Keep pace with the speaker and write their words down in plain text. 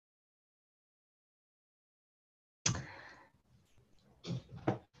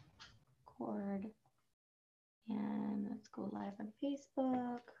record. And let's go live on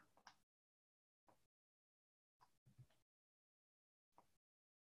Facebook.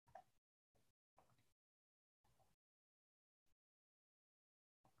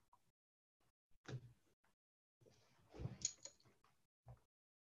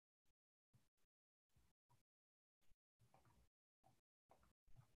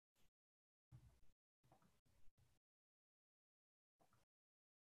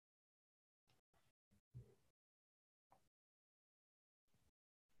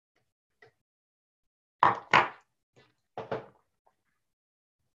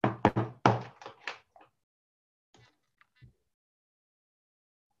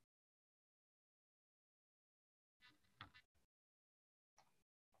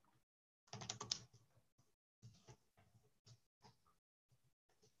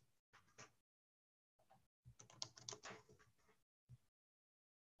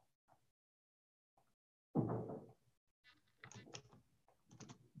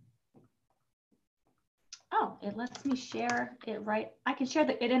 Oh, it lets me share it right. I can share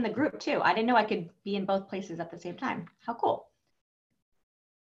it in the group too. I didn't know I could be in both places at the same time. How cool.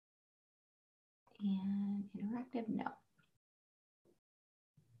 And interactive, no.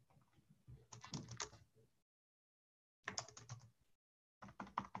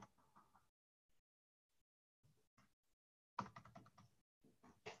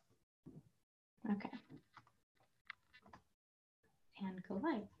 Okay. And go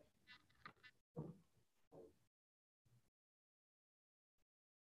live.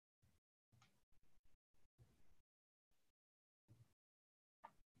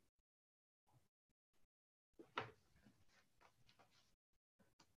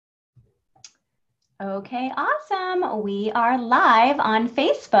 Okay, awesome. We are live on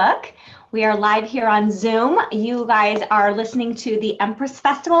Facebook. We are live here on Zoom. You guys are listening to the Empress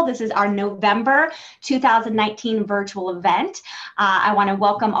Festival. This is our November 2019 virtual event. I want to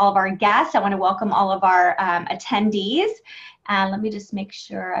welcome all of our guests. I want to welcome all of our attendees. And let me just make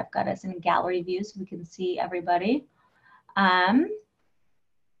sure I've got us in gallery view so we can see everybody.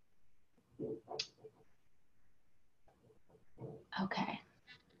 Okay.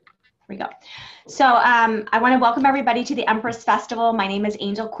 We go. So I want to welcome everybody to the Empress Festival. My name is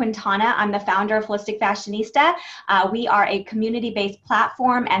Angel Quintana. I'm the founder of Holistic Fashionista. We are a community-based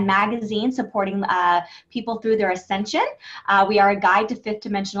platform and magazine supporting people through their ascension. We are a guide to fifth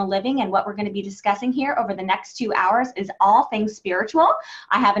dimensional living, and what we're going to be discussing here over the next 2 hours is all things spiritual.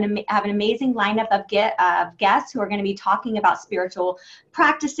 I have an amazing lineup of guests who are going to be talking about spiritual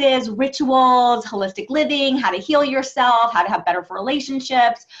practices, rituals, holistic living, how to heal yourself, how to have better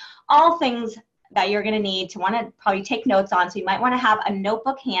relationships, all things that you're going to need to want to probably take notes on. So you might want to have a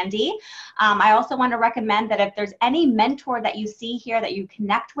notebook handy. I also want to recommend that if there's any mentor that you see here that you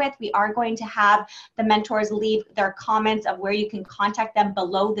connect with, we are going to have the mentors leave their comments of where you can contact them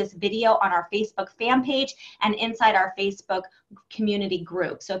below this video on our Facebook fan page and inside our Facebook community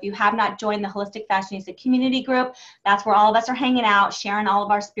group. So if you have not joined the Holistic Fashionista community group, that's where all of us are hanging out, sharing all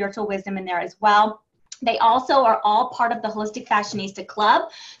of our spiritual wisdom in there as well. They also are all part of the Holistic Fashionista Club.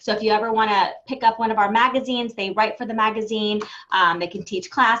 So if you ever want to pick up one of our magazines, they write for the magazine. They can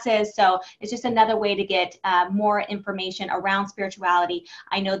teach classes. So it's just another way to get more information around spirituality.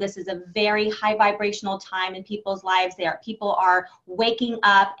 I know this is a very high vibrational time in people's lives. People are waking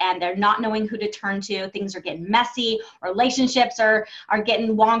up and they're not knowing who to turn to. Things are getting messy. Relationships are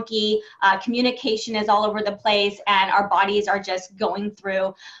getting wonky. Communication is all over the place, and our bodies are just going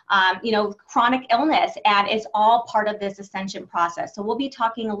through, chronic illness. And it's all part of this ascension process. So we'll be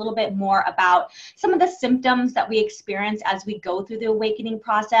talking a little bit more about some of the symptoms that we experience as we go through the awakening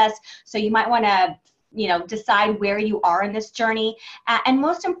process. So you might want to decide where you are in this journey. And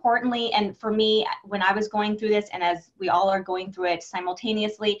most importantly, and for me, when I was going through this, and as we all are going through it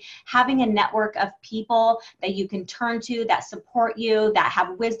simultaneously, having a network of people that you can turn to, that support you, that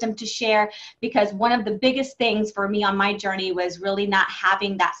have wisdom to share. Because one of the biggest things for me on my journey was really not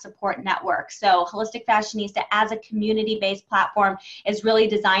having that support network. So Holistic Fashionista, as a community-based platform, is really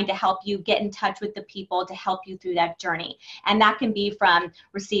designed to help you get in touch with the people to help you through that journey. And that can be from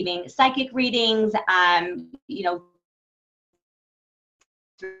receiving psychic readings,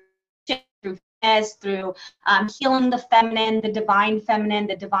 through healing the feminine, the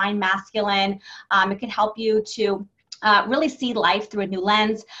divine masculine. It can help you to really see life through a new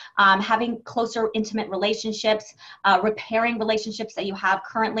lens, having closer, intimate relationships, repairing relationships that you have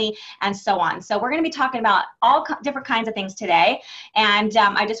currently, and so on. So we're going to be talking about all different kinds of things today. And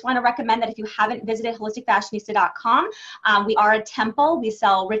I just want to recommend that if you haven't visited holisticfashionista.com, we are a temple. We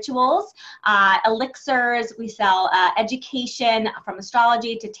sell rituals, elixirs, we sell education from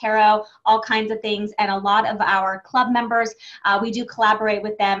astrology to tarot, all kinds of things. And a lot of our club members, we do collaborate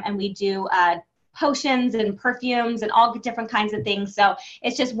with them, and we do potions and perfumes and all different kinds of things. So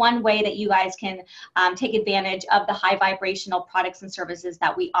it's just one way that you guys can take advantage of the high vibrational products and services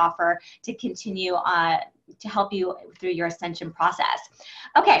that we offer to continue to help you through your ascension process.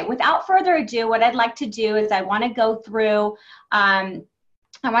 Okay, without further ado, what I'd like to do is I want to go through and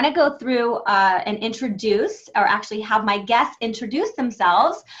introduce, or actually have my guests introduce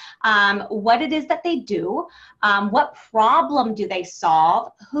themselves, what it is that they do, what problem do they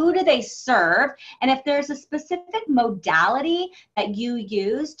solve, who do they serve, and if there's a specific modality that you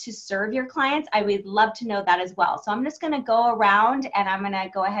use to serve your clients, I would love to know that as well. So I'm just going to go around, and I'm going to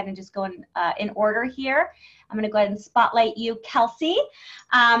go ahead and just go in order here. I'm going to go ahead and spotlight you, Kelsey.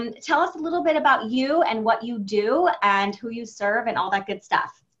 Tell us a little bit about you and what you do and who you serve and all that good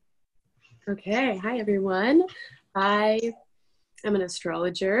stuff. Okay. Hi, everyone. I am an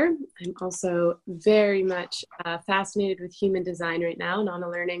astrologer. I'm also very much fascinated with human design right now and on a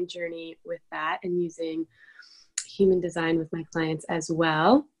learning journey with that and using human design with my clients as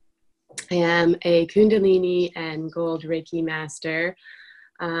well. I am a Kundalini and Gold Reiki master.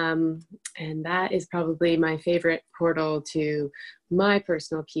 And that is probably my favorite portal to my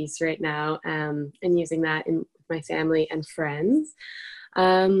personal peace right now, and using that with my family and friends.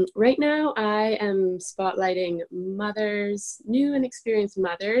 Right now I am spotlighting mothers, new and experienced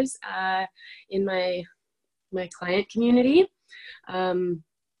mothers, in my client community. But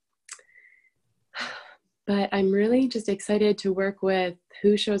I'm really just excited to work with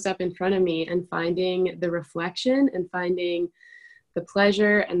who shows up in front of me and finding the reflection and finding the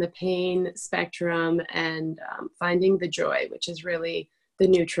pleasure and the pain spectrum, and finding the joy, which is really the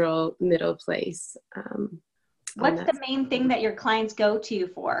neutral middle place. What's the main thing that your clients go to you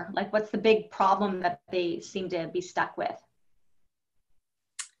for? Like, what's the big problem that they seem to be stuck with?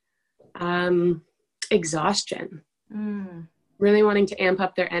 Exhaustion. Really wanting to amp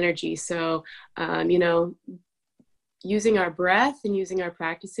up their energy. So, using our breath and using our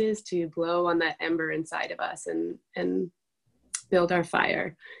practices to blow on that ember inside of us and build our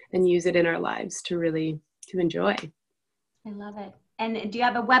fire and use it in our lives to enjoy. I love it. And do you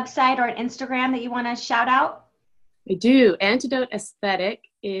have a website or an Instagram that you want to shout out? I do. Antidote Aesthetic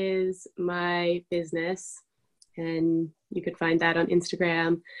is my business, and you could find that on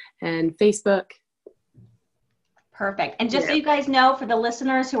Instagram and Facebook. Perfect. And just so you guys know, for the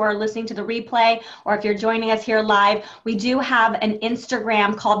listeners who are listening to the replay, or if you're joining us here live, we do have an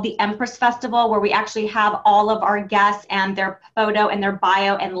Instagram called the Empress Festival, where we actually have all of our guests and their photo and their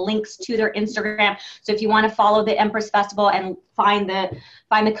bio and links to their Instagram. So if you want to follow the Empress Festival and find the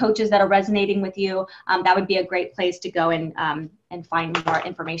coaches that are resonating with you, that would be a great place to go and find more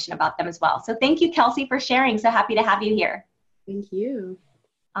information about them as well. So thank you, Kelsey, for sharing. So happy to have you here. Thank you.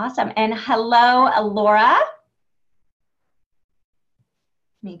 Awesome. And hello, Laura.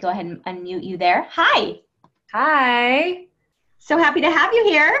 Let me go ahead and unmute you there. Hi. Hi. So happy to have you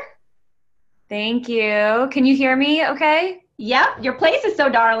here. Thank you. Can you hear me okay? Yep. Your place is so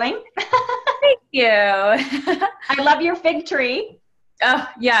darling. Thank you. I love your fig tree. Oh,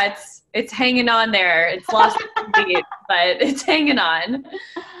 yeah. It's hanging on there. It's lost its leaves, but it's hanging on.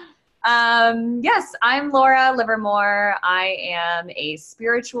 Yes, I'm Laura Livermore. I am a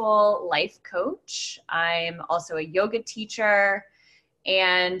spiritual life coach. I'm also a yoga teacher.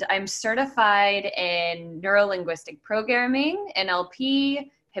 And I'm certified in neuro-linguistic programming, NLP,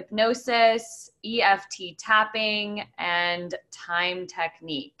 hypnosis, EFT tapping, and time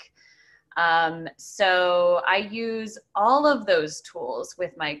technique. So I use all of those tools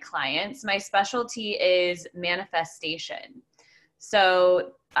with my clients. My specialty is manifestation.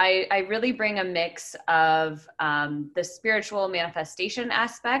 So I really bring a mix of the spiritual manifestation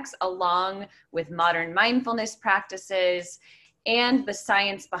aspects along with modern mindfulness practices and the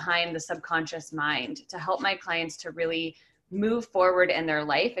science behind the subconscious mind to help my clients to really move forward in their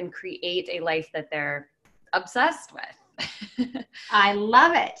life and create a life that they're obsessed with. I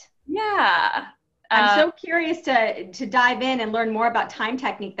love it. Yeah. I'm so curious to dive in and learn more about time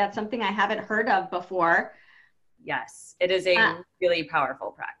technique. That's something I haven't heard of before. Yes, it is a really powerful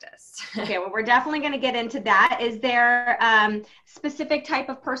practice. Okay, well, we're definitely going to get into that. Is there specific type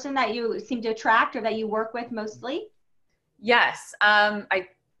of person that you seem to attract or that you work with mostly? Yes, I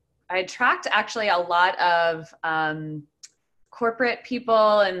I attract actually a lot of corporate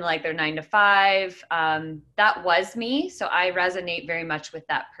people and like their 9 to 5. That was me. So I resonate very much with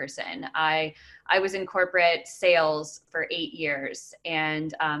that person. I was in corporate sales for 8 years.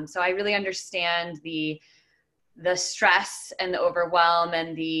 And so I really understand the stress and the overwhelm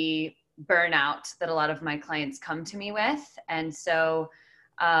and the burnout that a lot of my clients come to me with. And so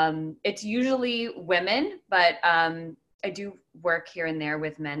it's usually women, but I do work here and there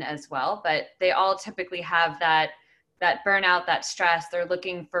with men as well, but they all typically have that burnout, that stress. They're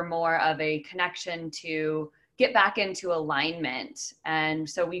looking for more of a connection to get back into alignment. And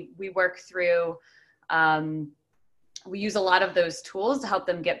so we work through, we use a lot of those tools to help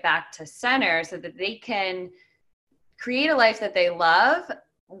them get back to center so that they can create a life that they love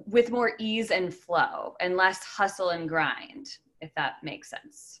with more ease and flow and less hustle and grind, if that makes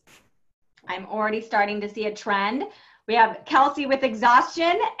sense. I'm already starting to see a trend. We have Kelsey with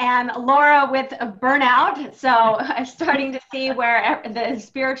exhaustion and Laura with burnout. So I'm starting to see where the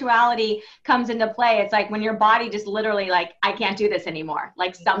spirituality comes into play. It's like when your body just literally like, I can't do this anymore.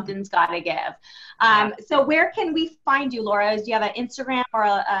 Like something's got to give. So where can we find you, Laura? Do you have an Instagram or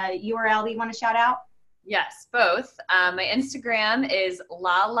a URL that you want to shout out? Yes, both. My Instagram is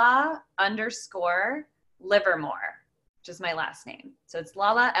Lala_Livermore, which is my last name. So it's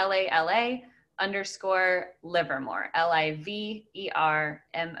Lala, Lala _Livermore, Livermore.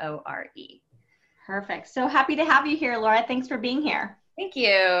 Perfect. So happy to have you here, Laura. Thanks for being here. Thank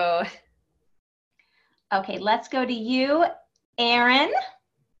you. Okay, let's go to you, Erin.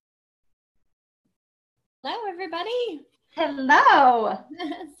 Hello, everybody. Hello.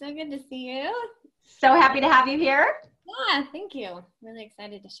 So good to see you. So happy to have you here. Yeah, thank you. Really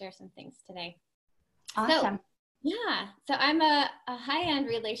excited to share some things today. Awesome. So I'm a high-end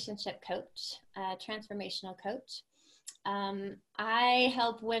relationship coach, a transformational coach. I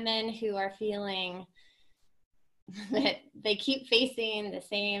help women who are feeling that they keep facing the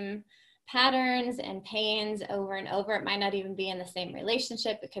same patterns and pains over and over. It might not even be in the same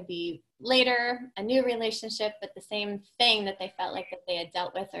relationship. It could be later, a new relationship, but the same thing that they felt like that they had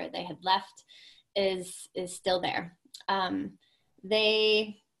dealt with or they had left is still there.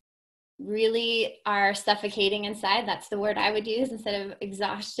 They really are suffocating inside. That's the word I would use instead of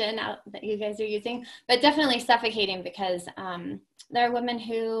exhaustion that you guys are using, but definitely suffocating because there are women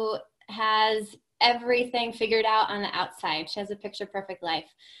who has everything figured out on the outside. She has a picture perfect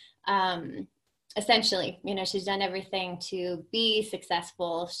life. Essentially, you know, she's done everything to be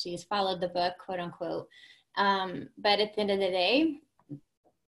successful. She's followed the book, quote unquote. But at the end of the day,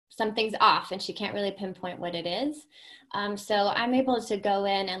 something's off and she can't really pinpoint what it is. So I'm able to go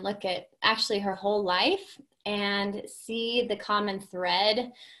in and look at actually her whole life and see the common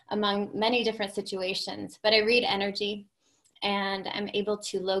thread among many different situations. But I read energy and I'm able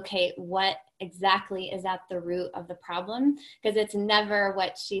to locate what exactly is at the root of the problem, because it's never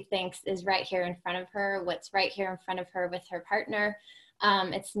what she thinks is right here in front of her, what's right here in front of her with her partner.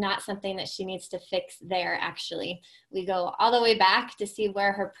 It's not something that she needs to fix there, actually. We go all the way back to see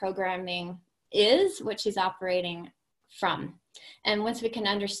where her programming is, what she's operating from. And once we can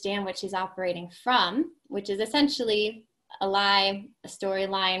understand what she's operating from, which is essentially a lie, a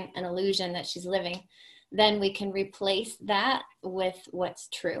storyline, an illusion that she's living, then we can replace that with what's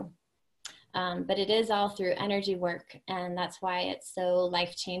true. But it is all through energy work, and that's why it's so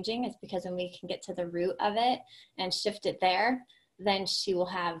life-changing. It's because when we can get to the root of it and shift it there, then she will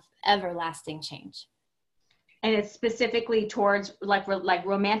have everlasting change. And it's specifically towards like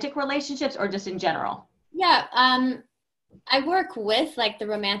romantic relationships or just in general? Yeah, I work with like the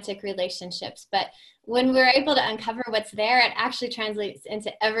romantic relationships, but when we're able to uncover what's there, it actually translates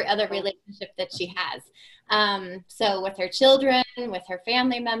into every other relationship that she has. So with her children, with her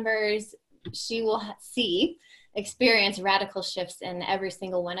family members, she will experience radical shifts in every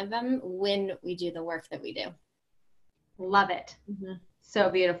single one of them when we do the work that we do. Love it. Mm-hmm. So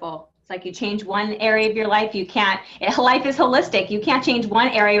beautiful. It's like you change one area of your life, you can't, life is holistic. You can't change one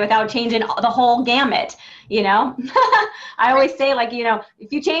area without changing the whole gamut, you know? I always say, like, you know,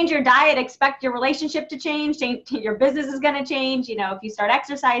 if you change your diet, expect your relationship to change, your business is going to change. You know, if you start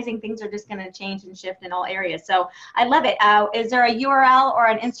exercising, things are just going to change and shift in all areas. So I love it. Is there a URL or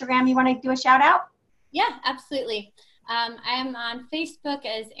an Instagram you want to do a shout out? Yeah, absolutely. I am on Facebook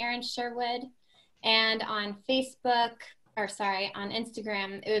as Erin Sherwood, and on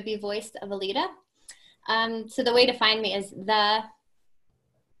Instagram, it would be Voice of Alita. So the way to find me is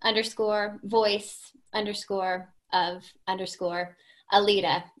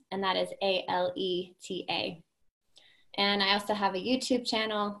the_voice_of_Alita, and that is ALETA. And I also have a YouTube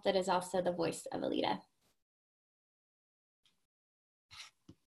channel that is also the Voice of Alita.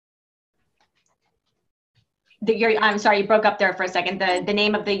 I'm sorry, you broke up there for a second. The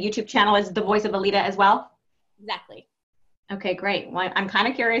name of the YouTube channel is The Voice of Alita as well? Exactly. Okay, great. Well, I'm kind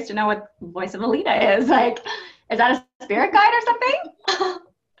of curious to know what Voice of Alita is. Like, is that a spirit guide or something?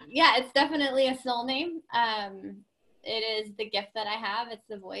 Yeah, it's definitely a soul name. It is the gift that I have. It's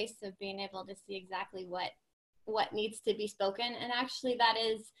the voice of being able to see exactly what needs to be spoken. And actually that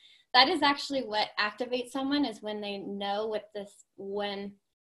is actually what activates someone, is when they know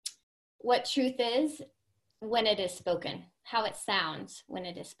what truth is when it is spoken, how it sounds when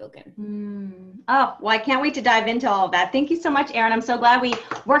it is spoken. Oh, well, I can't wait to dive into all of that. Thank you so much, Erin. I'm so glad we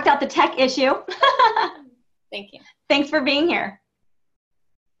worked out the tech issue. Thank you. Thanks for being here.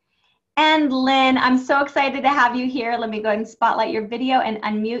 And Lynn, I'm so excited to have you here. Let me go ahead and spotlight your video and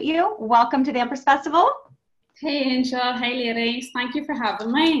unmute you. Welcome to the Empress Festival. Hey Angel, hey ladies, thank you for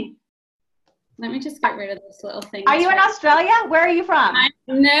having me. Let me just get rid of this little thing. Are you in Australia? Where are you from?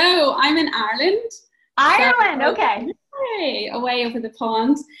 No, I'm in Ireland. Ireland, so, okay. Away over the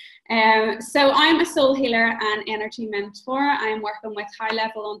pond. So I'm a soul healer and energy mentor. I'm working with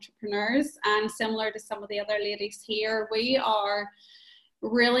high-level entrepreneurs, and similar to some of the other ladies here, we are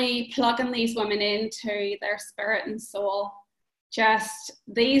really plugging these women into their spirit and soul. Just,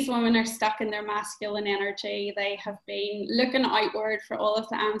 these women are stuck in their masculine energy. They have been looking outward for all of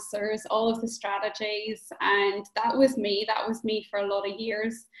the answers, all of the strategies, and that was me for a lot of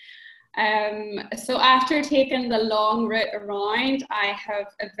years. So after taking the long route around, I have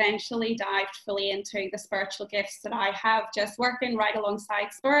eventually dived fully into the spiritual gifts that I have, just working right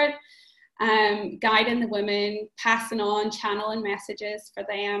alongside spirit, guiding the women, passing on, channeling messages for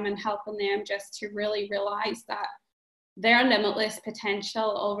them, and helping them just to really realize that their limitless potential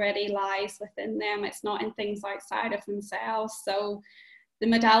already lies within them. It's not in things outside of themselves. So the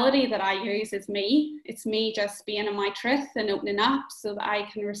modality that I use is me. It's me just being in my truth and opening up so that I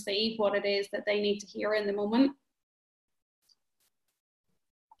can receive what it is that they need to hear in the moment.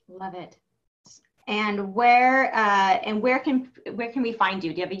 Love it. And where can we find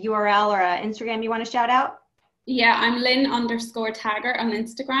you? Do you have a URL or an Instagram you want to shout out? Yeah, I'm Lynn_Taggart on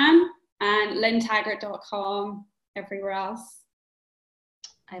Instagram and lynntaggart.com everywhere else.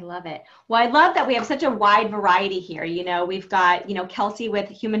 I love it. Well, I love that we have such a wide variety here. You know, we've got, Kelsey with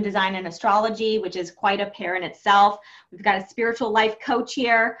human design and astrology, which is quite a pair in itself. We've got a spiritual life coach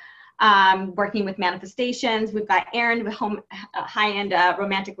here, working with manifestations. We've got Erin with high-end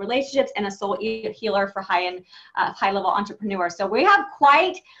romantic relationships, and a soul healer for high-end, high-level entrepreneurs. So we have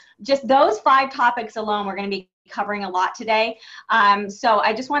quite just those 5 topics alone. We're going to be covering a lot today. So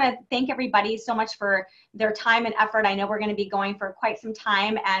I just want to thank everybody so much for their time and effort. I know we're going to be going for quite some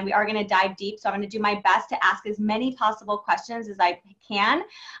time, and we are going to dive deep. So I'm going to do my best to ask as many possible questions as I can,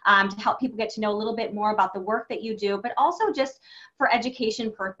 to help people get to know a little bit more about the work that you do, but also just for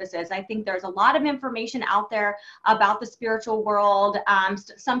education purposes. I think there's a lot of information out there about the spiritual world.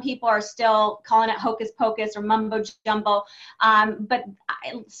 Some people are still calling it hocus pocus or mumbo jumbo. But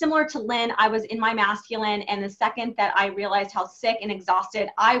similar to Lynn, I was in my masculine, and the second that I realized how sick and exhausted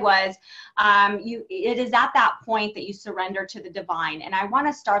I was, it is at that point that you surrender to the divine. And I want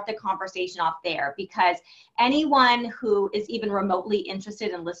to start the conversation off there, because anyone who is even remotely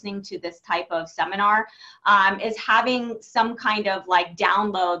interested in listening to this type of seminar is having some kind of like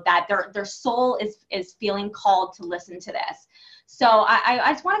download that their soul is feeling called to listen to this. So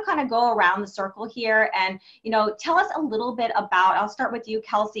I just want to kind of go around the circle here and, tell us a little bit about, I'll start with you,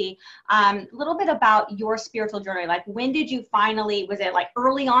 Kelsey, a little bit about your spiritual journey. Like, when did you finally, was it like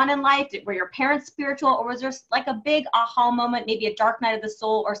early on in life? Were your parents spiritual, or was there like a big aha moment, maybe a dark night of the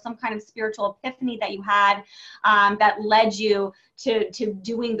soul or some kind of spiritual epiphany that you had that led you to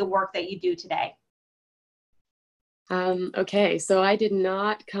doing the work that you do today? Okay, so I did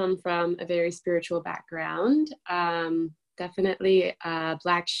not come from a very spiritual background. Definitely a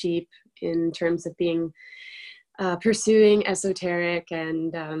black sheep in terms of being pursuing esoteric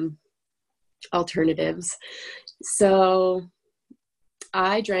and alternatives. So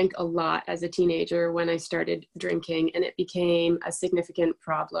I drank a lot as a teenager when I started drinking, and it became a significant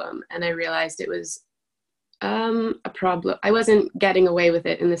problem. And I realized it was a problem. I wasn't getting away with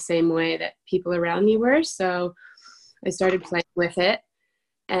it in the same way that people around me were. So I started playing with it,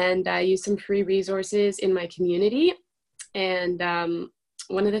 and I used some free resources in my community. And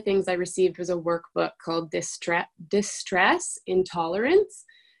one of the things I received was a workbook called Distress Intolerance.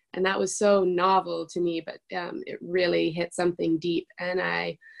 And that was so novel to me, but it really hit something deep. And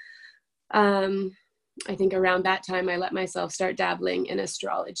I think around that time, I let myself start dabbling in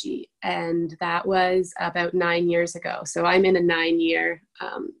astrology. And that was about 9 years ago. So I'm in a 9-year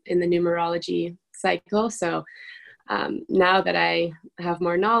in the numerology cycle. So now that I have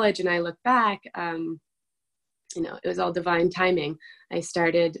more knowledge and I look back, it was all divine timing. I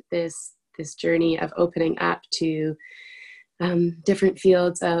started this journey of opening up to different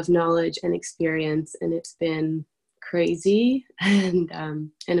fields of knowledge and experience, and it's been crazy and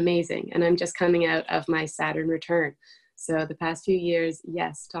amazing. And I'm just coming out of my Saturn return. So the past few years,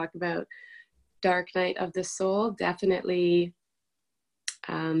 yes, talk about dark night of the soul, definitely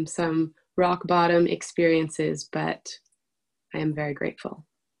some rock bottom experiences, but I am very grateful.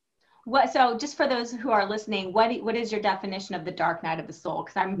 So just for those who are listening, what is your definition of the dark night of the soul?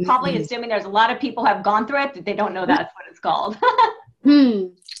 Because I'm probably assuming there's a lot of people who have gone through it that they don't know that's what it's called.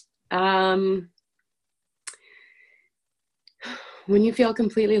 When you feel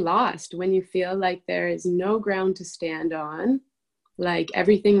completely lost, when you feel like there is no ground to stand on, like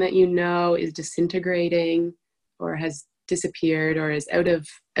everything that you know is disintegrating or has disappeared or is out of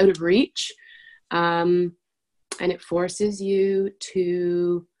reach, and it forces you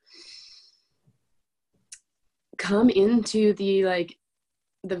to come into the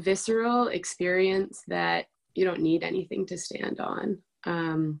visceral experience that you don't need anything to stand on,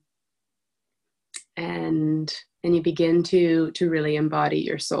 and you begin to really embody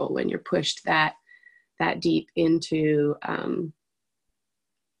your soul when you're pushed that deep into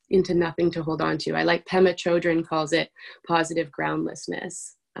nothing to hold on to. I like Pema Chodron calls it positive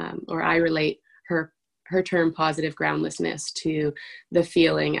groundlessness, or I relate her term positive groundlessness to the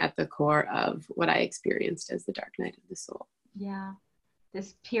feeling at the core of what I experienced as the dark night of the soul. Yeah.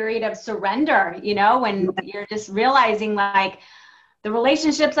 This period of surrender, when you're just realizing like the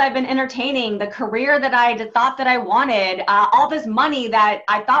relationships I've been entertaining, the career that I thought that I wanted, all this money that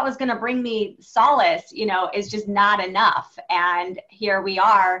I thought was going to bring me solace, is just not enough. And here we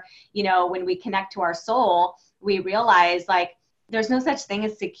are, when we connect to our soul, we realize like, there's no such thing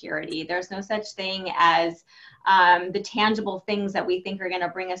as security. There's no such thing as the tangible things that we think are going to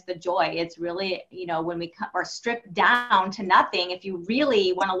bring us the joy. It's really, when we are stripped down to nothing, if you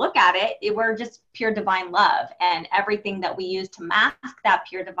really want to look at it, we're just pure divine love. And everything that we use to mask that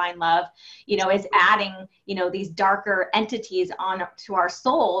pure divine love, is adding, these darker entities on to our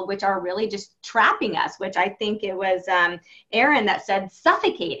soul, which are really just trapping us, which I think it was Erin that said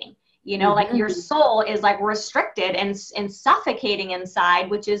suffocating. Like your soul is like restricted and suffocating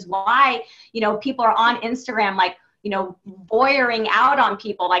inside, which is why, people are on Instagram, like, voyeuring out on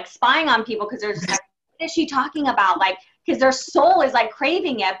people, like spying on people. Cause they're just like, what is she talking about? Like, cause their soul is like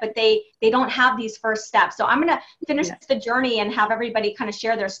craving it, but they don't have these first steps. So I'm going to finish the journey and have everybody kind of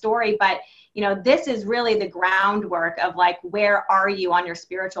share their story. But, this is really the groundwork of like, where are you on your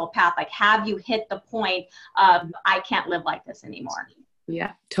spiritual path? Like, have you hit the point of, I can't live like this anymore?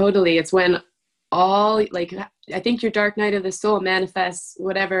 Yeah, totally. It's when I think your dark night of the soul manifests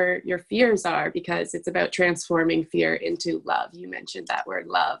whatever your fears are, because it's about transforming fear into love. You mentioned that word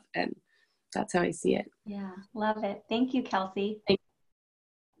love, and that's how I see it. Yeah, love it. Thank you, Kelsey.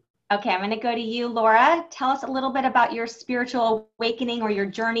 Okay, I'm going to go to you, Laura. Tell us a little bit about your spiritual awakening or your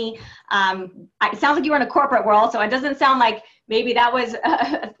journey. It sounds like you were in a corporate world, so it doesn't sound like maybe that was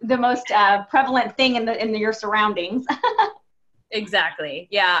the most prevalent thing in your surroundings. Exactly.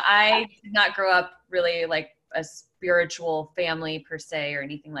 Yeah. I did not grow up really like a spiritual family per se or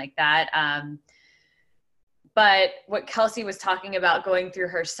anything like that. But what Kelsey was talking about going through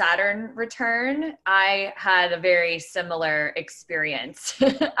her Saturn return, I had a very similar experience.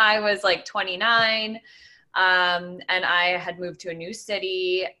 I was like 29, and I had moved to a new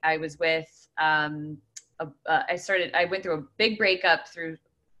city. I was with, I went through a big breakup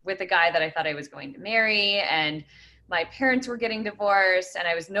with a guy that I thought I was going to marry, and my parents were getting divorced, and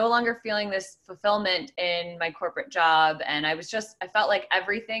I was no longer feeling this fulfillment in my corporate job. And I felt like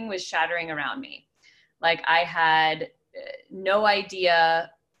everything was shattering around me. Like I had no idea,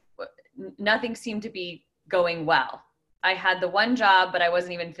 nothing seemed to be going well. I had the one job, but I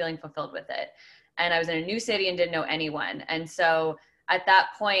wasn't even feeling fulfilled with it. And I was in a new city and didn't know anyone. And so at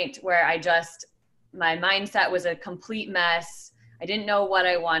that point where my mindset was a complete mess, I didn't know what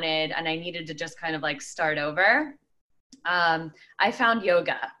I wanted, and I needed to just kind of like start over. I found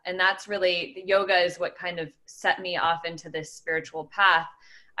yoga, and yoga is what kind of set me off into this spiritual path.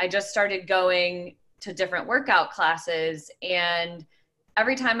 I just started going to different workout classes, and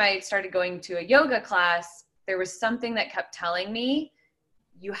every time I started going to a yoga class, there was something that kept telling me,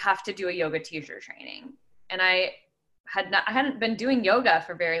 you have to do a yoga teacher training. And I hadn't been doing yoga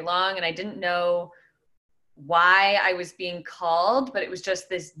for very long, and I didn't know why I was being called, but it was just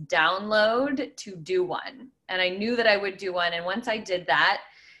this download to do one. And I knew that I would do one. And once I did that,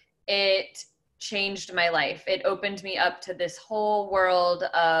 it changed my life. It opened me up to this whole world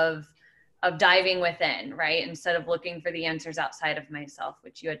of diving within, right? Instead of looking for the answers outside of myself,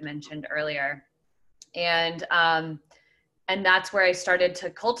 which you had mentioned earlier. And that's where I started to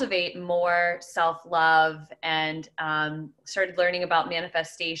cultivate more self-love, and started learning about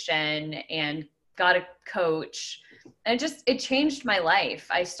manifestation and got a coach. And it changed my life.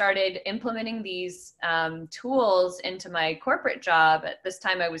 I started implementing these tools into my corporate job. At this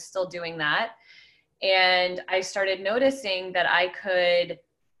time, I was still doing that. And I started noticing that I could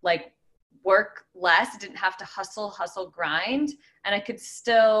like work less, didn't have to hustle, grind, and I could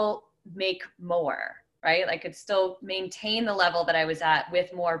still make more, right? I could still maintain the level that I was at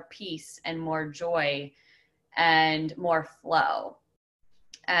with more peace and more joy and more flow.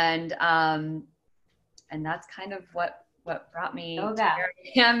 And that's kind of what brought me to where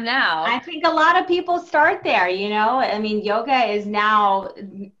I am now. I think a lot of people start there, you know. I mean, yoga is now,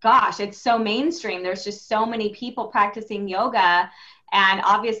 gosh, it's so mainstream. There's just so many people practicing yoga. And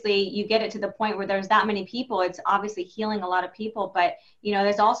obviously you get it to the point where there's that many people, it's obviously healing a lot of people, but you know,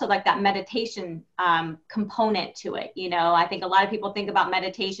 there's also like that meditation component to it. You know, I think a lot of people think about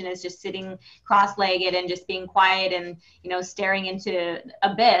meditation as just sitting cross-legged and just being quiet and, you know, staring into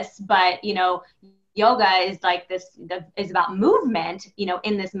abyss. But, you know, yoga is like is about movement, you know,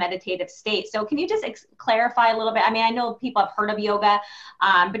 in this meditative state. So can you just clarify a little bit? I mean, I know people have heard of yoga,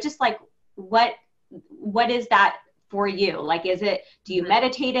 but just like, what is that for you? Like, do you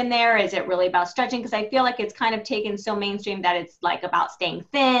meditate in there? Is it really about stretching? Because I feel like it's kind of taken so mainstream that it's like about staying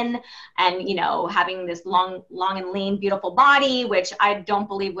thin and, you know, having this long and lean, beautiful body, which I don't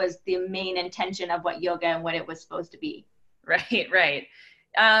believe was the main intention of what yoga and what it was supposed to be. Right.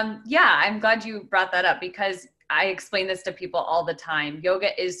 Yeah, I'm glad you brought that up, because I explain this to people all the time. Yoga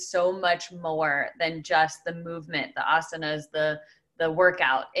is so much more than just the movement, the asanas, the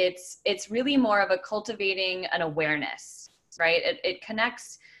workout. It's really more of a cultivating an awareness, right? It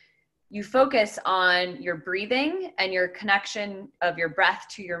connects, you focus on your breathing and your connection of your breath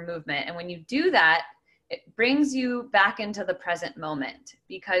to your movement. And when you do that, it brings you back into the present moment,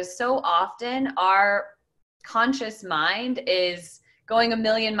 because so often our conscious mind is going a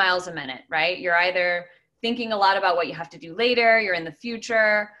million miles a minute, right? You're either thinking a lot about what you have to do later, you're in the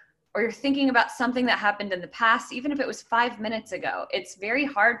future, or you're thinking about something that happened in the past, even if it was 5 minutes ago. It's very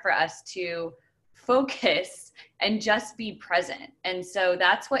hard for us to focus and just be present. And so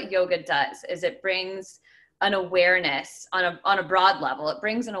that's what yoga does, is it brings an awareness on a broad level. It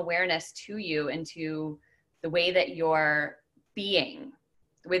brings an awareness to you into the way that you're being,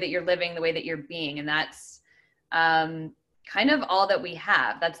 the way that you're living, the way that you're being. And that's kind of all that we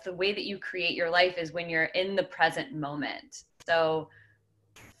have. That's the way that you create your life, is when you're in the present moment. So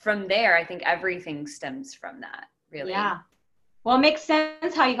from there, I think everything stems from that, really. Yeah. Well, it makes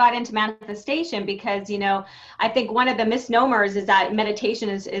sense how you got into manifestation, because, you know, I think one of the misnomers is that meditation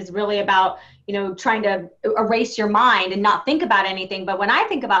is really about, you know, trying to erase your mind and not think about anything. But when I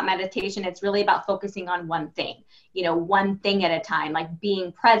think about meditation, it's really about focusing on one thing, you know, one thing at a time, like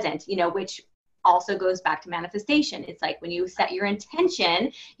being present, you know, which also goes back to manifestation. It's like when you set your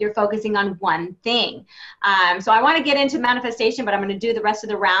intention, you're focusing on one thing. So I want to get into manifestation, but I'm going to do the rest of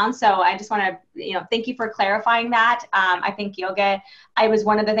the round. So I just want to, you know, thank you for clarifying that. I think yoga, I was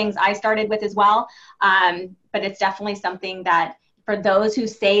one of the things I started with as well. But it's definitely something that for those who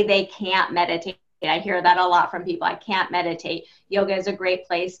say they can't meditate, I hear that a lot from people. I can't meditate. Yoga is a great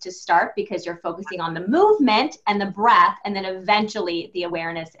place to start, because you're focusing on the movement and the breath, and then eventually the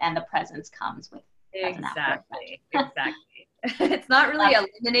awareness and the presence comes with. Exactly. It's not really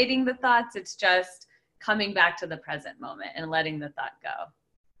eliminating the thoughts. It's just coming back to the present moment and letting the thought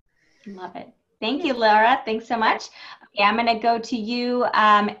go. Love it. Thank you, Laura. Thanks so much. Okay, I'm going to go to you,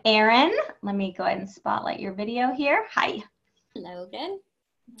 Erin. Let me go ahead and spotlight your video here. Hi. Hello again.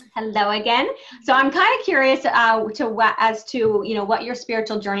 Hello again. So I'm kind of curious as to, you know, what your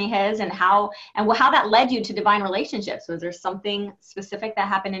spiritual journey is and how that led you to divine relationships. Was there something specific that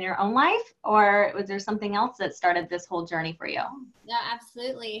happened in your own life, or was there something else that started this whole journey for you? Yeah,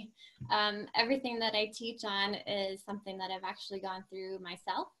 absolutely. Everything that I teach on is something that I've actually gone through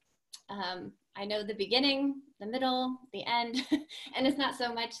myself. I know the beginning, the middle, the end, and it's not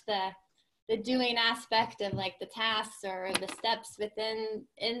so much the doing aspect of like the tasks or the steps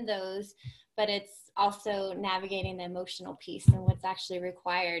in those, but it's also navigating the emotional piece and what's actually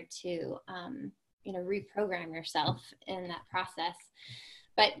required to, you know, reprogram yourself in that process.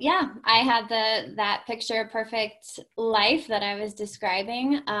 But yeah, I had that picture perfect life that I was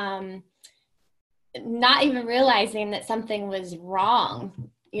describing, not even realizing that something was wrong.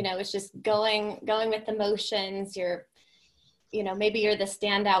 You know, it's just going with the motions. You know, maybe you're the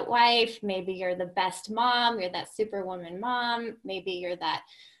standout wife, maybe you're the best mom, you're that superwoman mom, maybe you're that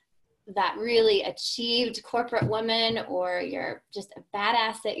really achieved corporate woman, or you're just a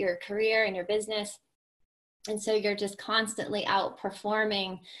badass at your career and your business. And so you're just constantly out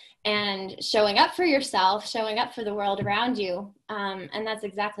performing and showing up for yourself, showing up for the world around you. And that's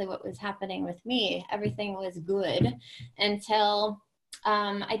exactly what was happening with me. Everything was good until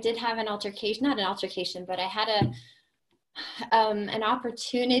I did have an altercation, not an altercation, but I had an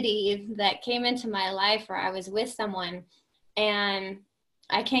opportunity that came into my life where I was with someone, and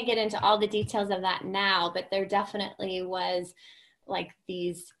I can't get into all the details of that now, but there definitely was like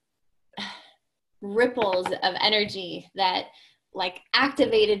these ripples of energy that like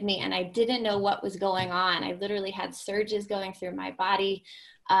activated me, and I didn't know what was going on. I literally had surges going through my body.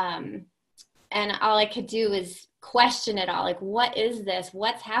 And all I could do is question it all. Like, what is this?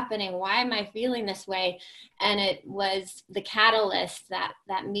 What's happening? Why am I feeling this way? And it was the catalyst,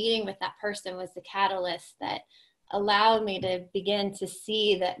 that meeting with that person was the catalyst that allowed me to begin to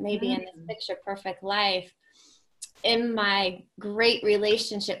see that maybe in this picture perfect life, in my great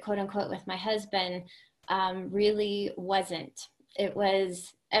relationship, quote unquote, with my husband, really wasn't. It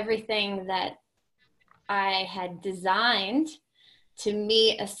was everything that I had designed to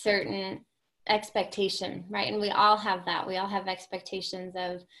meet a certain expectation, right? And we all have that. We all have expectations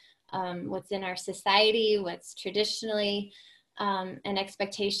of what's in our society, what's traditionally an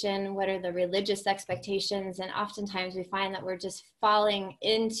expectation, what are the religious expectations. And oftentimes we find that we're just falling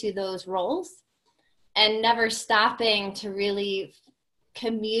into those roles and never stopping to really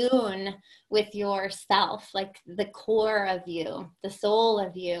commune with yourself, like the core of you, the soul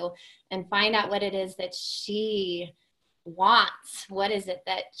of you, and find out what it is that she wants. What is it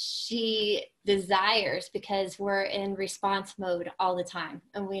that she desires? Because we're in response mode all the time,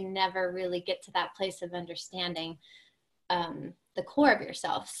 and we never really get to that place of understanding the core of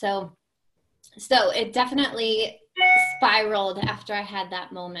yourself. So it definitely spiraled after I had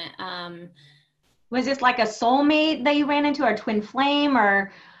that moment. Was this like a soulmate that you ran into, or a twin flame,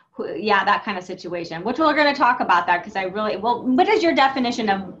 or yeah, that kind of situation? Which we're going to talk about that, because what is your definition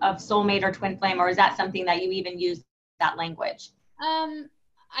of soulmate or twin flame, or is that something that you even use that language?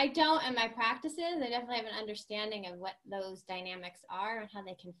 I don't in my practices. I definitely have an understanding of what those dynamics are and how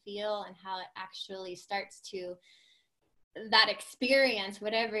they can feel, and how it actually starts to, that experience,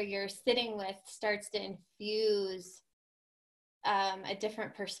 whatever you're sitting with, starts to infuse a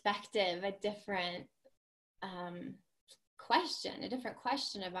different perspective, a different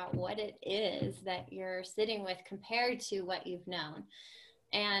question about what it is that you're sitting with compared to what you've known.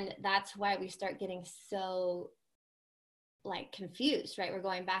 And that's why we start getting so like confused, right? We're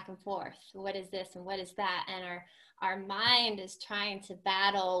going back and forth. What is this and what is that? And our mind is trying to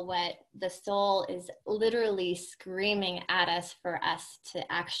battle what the soul is literally screaming at us for us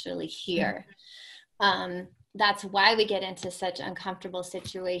to actually hear. That's why we get into such uncomfortable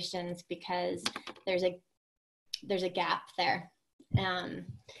situations, because there's a gap there.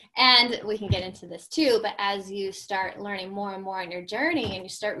 And we can get into this too, but as you start learning more and more on your journey, and you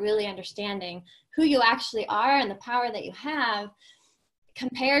start really understanding who you actually are and the power that you have,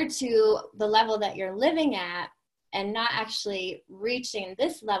 compared to the level that you're living at, and not actually reaching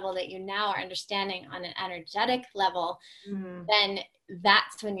this level that you now are understanding on an energetic level, then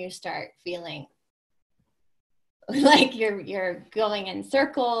that's when you start feeling like you're going in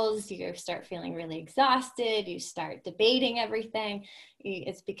circles. You start feeling really exhausted. You start debating everything.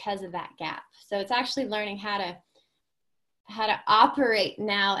 It's because of that gap. So it's actually learning how to operate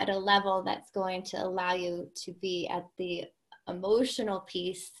now at a level that's going to allow you to be at the emotional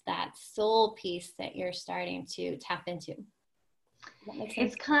piece, that soul piece that you're starting to tap into. Does that make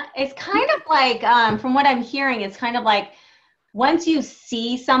sense? It's kind of like, from what I'm hearing, it's kind of like, once you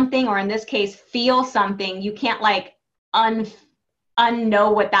see something, or in this case, feel something, you can't like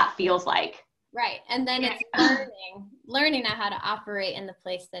unknow what that feels like. Right. And then it's learning now how to operate in the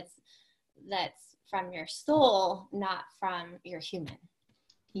place that's from your soul, not from your human.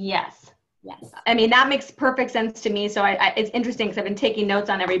 Yes. Yes. I mean, that makes perfect sense to me. So it's interesting, because I've been taking notes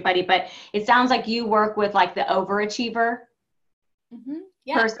on everybody, but it sounds like you work with like the overachiever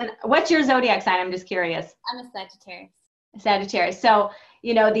person. What's your zodiac sign? I'm just curious. I'm a Sagittarius. So,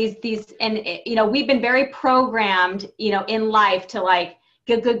 these, and, we've been very programmed, in life to like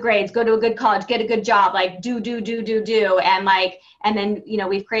get good grades, go to a good college, get a good job, like do. And then,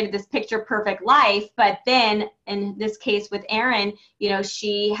 we've created this picture perfect life. But then in this case with Erin,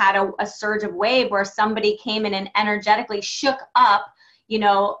 she had a surge of wave where somebody came in and energetically shook up,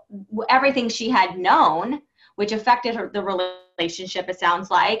 everything she had known, which affected the relationship, it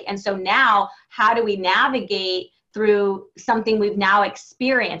sounds like. And so now, how do we navigate through something we've now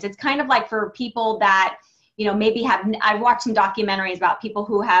experienced? It's kind of like for people that, maybe I've watched some documentaries about people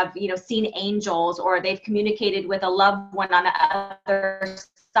who have, seen angels, or they've communicated with a loved one on the other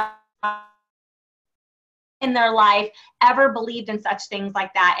side in their life ever believed in such things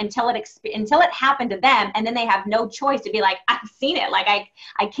like that until it happened to them, and then they have no choice to be like, I've seen it, like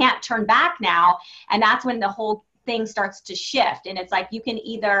I can't turn back now. And that's when the whole thing starts to shift. And it's like, you can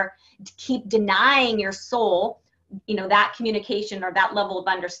either keep denying your soul, you know, that communication or that level of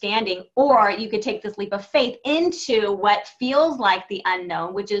understanding, or you could take this leap of faith into what feels like the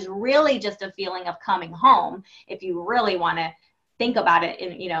unknown, which is really just a feeling of coming home, if you really want to think about it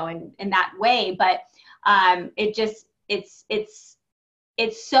in, you know, in that way. But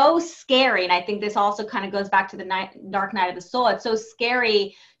it's so scary. And I think this also kind of goes back to the dark night of the soul. It's so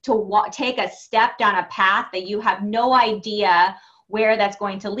scary to take a step down a path that you have no idea where that's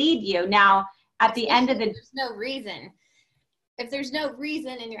going to lead you. Now, at the end of the, there's no reason. If there's no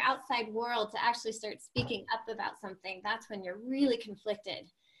reason in your outside world to actually start speaking up about something, that's when you're really conflicted.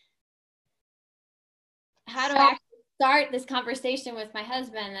 How do I actually start this conversation with my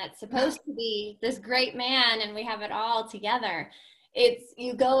husband that's supposed to be this great man and we have it all together? It's,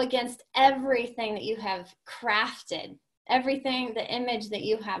 you go against everything that you have crafted, everything, the image that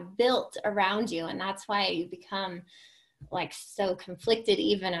you have built around you. And that's why you become like so conflicted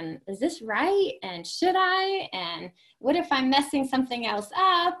even on, is this right? And should I? And what if I'm messing something else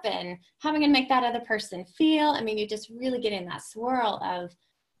up? And how am I going to make that other person feel? I mean, you just really get in that swirl of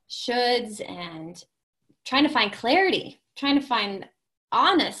shoulds and trying to find clarity, trying to find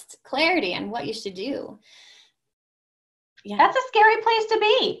honest clarity on what you should do. Yeah. That's a scary place to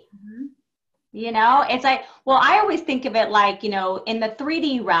be. Mm-hmm. You know, it's like, well, I always think of it like, you know, in the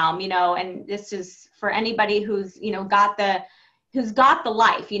 3D realm, you know, and this is for anybody who's, you know, who's got the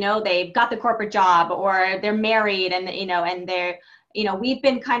life, you know, they've got the corporate job or they're married and, you know, and they're, you know, we've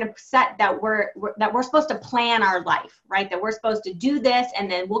been kind of set that we're supposed to plan our life, right? That we're supposed to do this and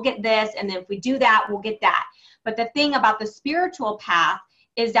then we'll get this. And then if we do that, we'll get that. But the thing about the spiritual path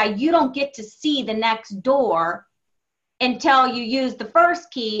is that you don't get to see the next door until you use the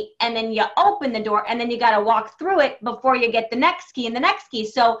first key, and then you open the door, and then you got to walk through it before you get the next key and the next key.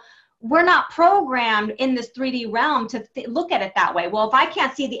 So we're not programmed in this 3D realm to look at it that way. Well, if I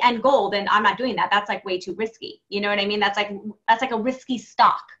can't see the end goal, then I'm not doing that. That's like way too risky. You know what I mean? That's like a risky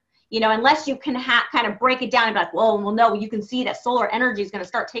stock, you know, unless you can kind of break it down and be like, well, no, you can see that solar energy is going to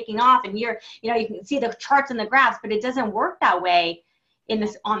start taking off, and you know, you can see the charts and the graphs, but it doesn't work that way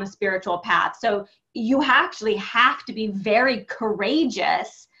on the spiritual path. So you actually have to be very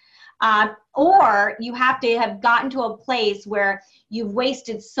courageous, or you have to have gotten to a place where you've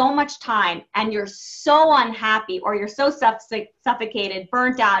wasted so much time and you're so unhappy, or you're so suffocated,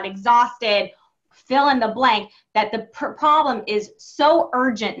 burnt out, exhausted, fill in the blank, that the problem is so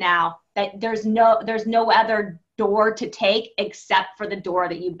urgent now that there's no other door to take except for the door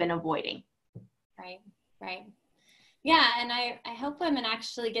that you've been avoiding. Right. Yeah, and I hope women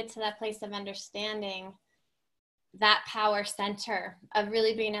actually get to that place of understanding that power center, of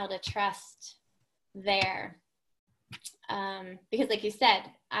really being able to trust there. Because like you said,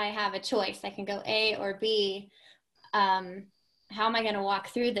 I have a choice. I can go A or B. How am I going to walk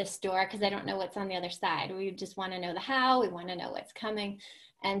through this door? Because I don't know what's on the other side. We just want to know the how. We want to know what's coming.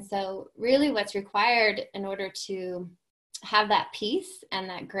 And so really what's required in order to have that peace and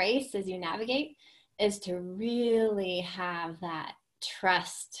that grace as you navigate is to really have that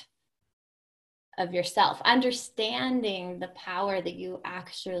trust of yourself, understanding the power that you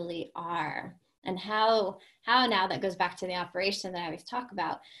actually are, and how now that goes back to the operation that I always talk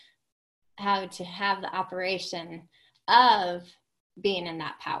about, how to have the operation of being in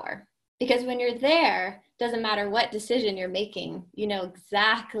that power. Because when you're there, doesn't matter what decision you're making, you know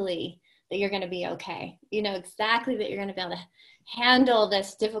exactly that you're going to be okay. You know exactly that you're going to be able to handle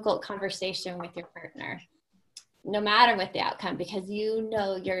this difficult conversation with your partner, no matter what the outcome, because you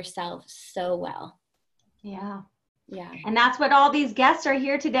know yourself so well. Yeah. Yeah. And that's what all these guests are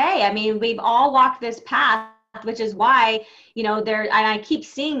here today. I mean, we've all walked this path, which is why, you know, and I keep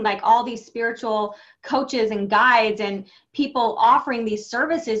seeing like all these spiritual coaches and guides and people offering these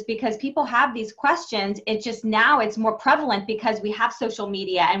services, because people have these questions. It's just now it's more prevalent because we have social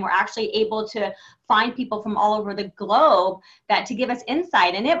media and we're actually able to find people from all over the globe that to give us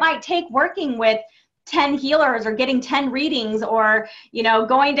insight. And it might take working with 10 healers or getting 10 readings or, you know,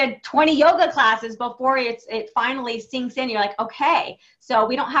 going to 20 yoga classes before it finally sinks in. You're like, okay, so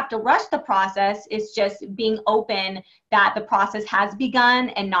we don't have to rush the process. It's just being open that the process has begun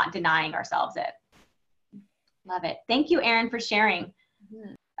and not denying ourselves it. Love it. Thank you, Erin, for sharing.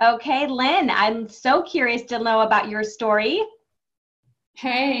 Okay, Lynn, I'm so curious to know about your story.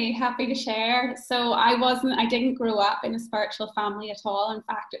 Hey, happy to share. So I didn't grow up in a spiritual family at all. In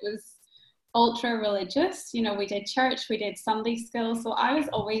fact, it was ultra religious. You know, we did church, we did Sunday school. So I was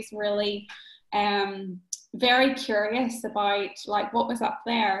always really very curious about like what was up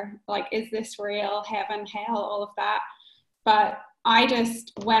there, like is this real, heaven, hell, all of that. But I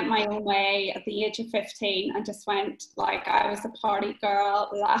just went my own way at the age of 15 and just went like I was a party girl,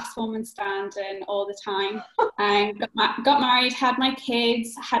 last woman standing all the time. And got married, had my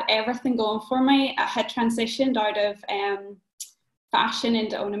kids, had everything going for me. I had transitioned out of fashion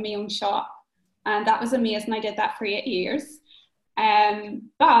into owning my own shop, and that was amazing. I did that for 8 years. But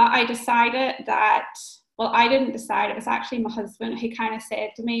I decided that, well, I didn't decide, it was actually my husband who kind of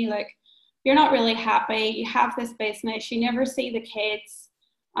said to me, like, you're not really happy, you have this business, you never see the kids.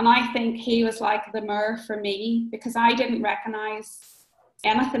 And I think he was like the mirror for me, because I didn't recognize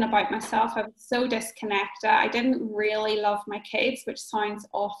anything about myself. I was so disconnected. I didn't really love my kids, which sounds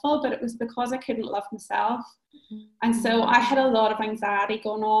awful, but it was because I couldn't love myself. And so I had a lot of anxiety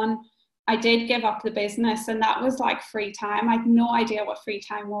going on. I did give up the business, and that was like free time. I had no idea what free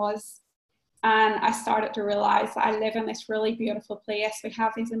time was. And I started to realize that I live in this really beautiful place. We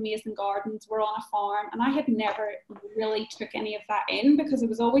have these amazing gardens. We're on a farm. And I had never really took any of that in, because it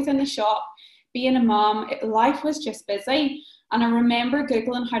was always in the shop, being a mom. Life was just busy. And I remember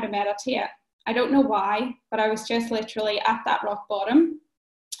Googling how to meditate. I don't know why, but I was just literally at that rock bottom.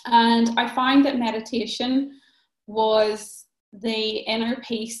 And I found that meditation was the inner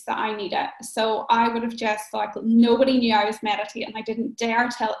peace that I needed. So I would have just like, nobody knew I was meditating. I didn't dare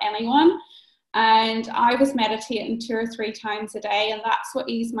tell anyone. And I was meditating 2 or 3 times a day, and that's what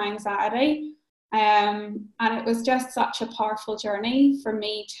eased my anxiety. And it was just such a powerful journey for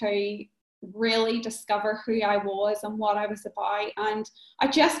me to really discover who I was and what I was about. And I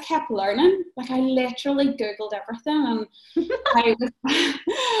just kept learning. Like, I literally Googled everything. And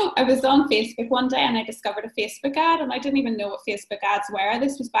I was on Facebook one day, and I discovered a Facebook ad, and I didn't even know what Facebook ads were.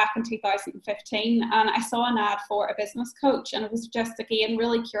 This was back in 2015, and I saw an ad for a business coach, and it was just, again,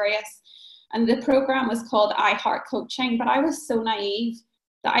 really curious. And the program was called I Heart Coaching, but I was so naive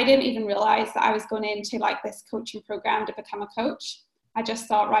that I didn't even realize that I was going into like this coaching program to become a coach. I just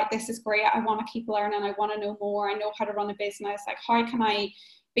thought, right, this is great. I want to keep learning. I want to know more. I know how to run a business. Like, how can I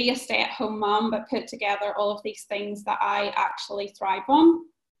be a stay-at-home mom, but put together all of these things that I actually thrive on?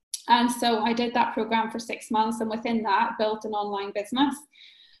 And so I did that program for 6 months, and within that built an online business.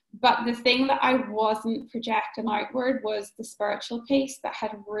 But the thing that I wasn't projecting outward was the spiritual piece that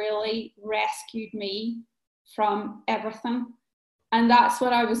had really rescued me from everything. And that's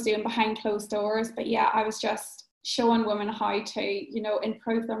what I was doing behind closed doors. But yeah, I was just showing women how to, you know,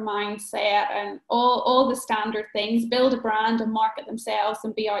 improve their mindset and all the standard things, build a brand and market themselves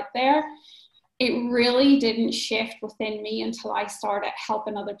and be out there. It really didn't shift within me until I started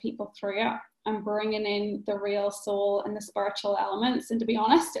helping other people through it and bringing in the real soul and the spiritual elements. And to be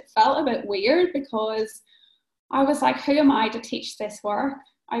honest, it felt a bit weird, because I was like, who am I to teach this work?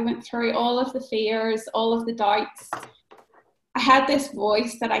 I went through all of the fears, all of the doubts. I had this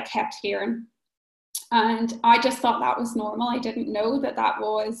voice that I kept hearing, and I just thought that was normal. I didn't know that that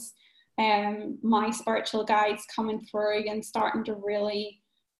was my spiritual guides coming through and starting to really,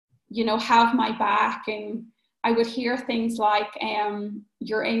 you know, have my back. And I would hear things like,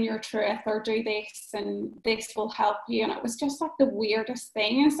 you're in your truth, or do this and this will help you. And it was just like the weirdest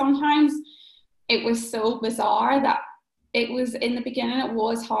thing. And sometimes it was so bizarre that it was, in the beginning, it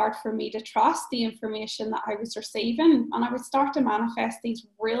was hard for me to trust the information that I was receiving. And I would start to manifest these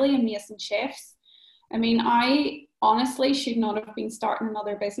really amazing shifts. I mean, I honestly should not have been starting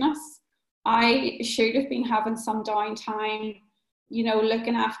another business. I should have been having some downtime, you know,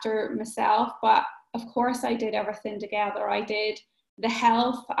 looking after myself. But of course, I did everything together. I did the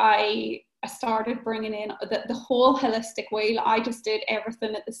health. I started bringing in the whole holistic wheel. I just did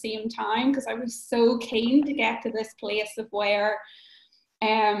everything at the same time, because I was so keen to get to this place of where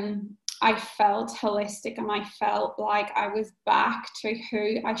I felt holistic, and I felt like I was back to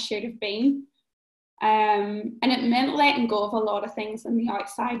who I should have been. And it meant letting go of a lot of things in the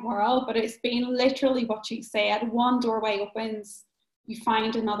outside world, but it's been literally what you said. One doorway opens, you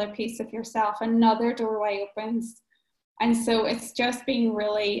find another piece of yourself, another doorway opens. And so it's just been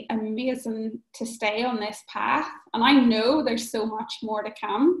really amazing to stay on this path. And I know there's so much more to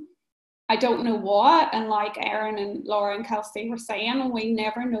come. I don't know what. And like Erin and Laura and Kelsey were saying, we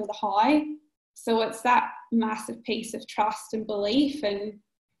never know the how. So it's that massive piece of trust and belief, and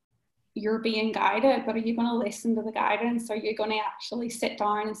you're being guided, but are you going to listen to the guidance? Are you going to actually sit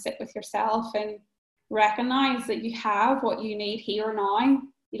down and sit with yourself and recognize that you have what you need here now?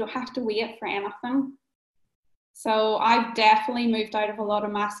 You don't have to wait for anything. So I've definitely moved out of a lot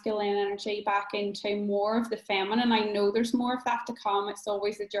of masculine energy back into more of the feminine. I know there's more of that to come. It's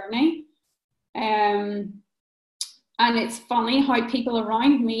always a journey. And And it's funny how people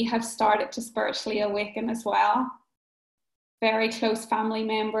around me have started to spiritually awaken as well. Very close family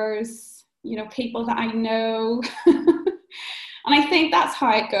members, you know, people that I know. And I think that's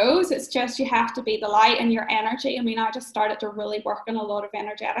how it goes. It's just you have to be the light and your energy. I mean, I just started to really work on a lot of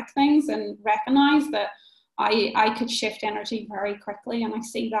energetic things and recognize that I could shift energy very quickly. And I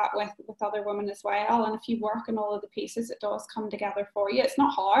see that with other women as well. And if you work on all of the pieces, it does come together for you. It's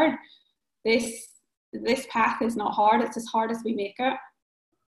not hard. This path is not hard. It's as hard as we make it.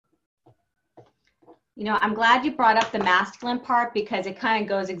 You know, I'm glad you brought up the masculine part, because it kind of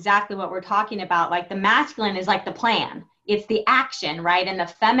goes exactly what we're talking about. Like the masculine is like the plan. It's the action, right? And the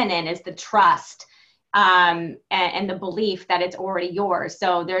feminine is the trust and the belief that it's already yours.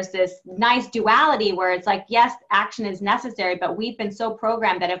 So there's this nice duality where it's like, yes, action is necessary, but we've been so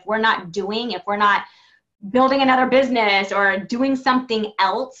programmed that if we're not building another business or doing something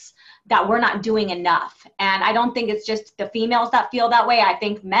else, that we're not doing enough. And I don't think it's just the females that feel that way. I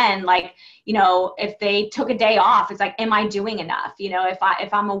think men, like, you know, if they took a day off, it's like, am I doing enough? You know, if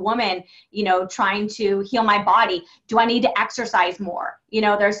I'm a woman, you know, trying to heal my body, do I need to exercise more? You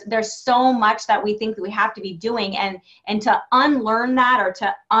know, there's so much that we think that we have to be doing, and to unlearn that, or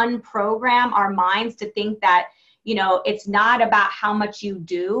to unprogram our minds to think that, you know, it's not about how much you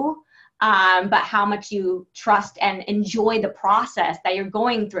do, but how much you trust and enjoy the process that you're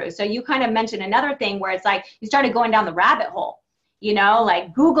going through. So you kind of mentioned another thing where it's like you started going down the rabbit hole, you know,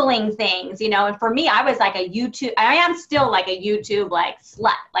 like Googling things, you know. And for me, I was like I am still like a YouTube like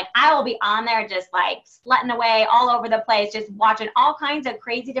slut. Like I will be on there just like slutting away all over the place, just watching all kinds of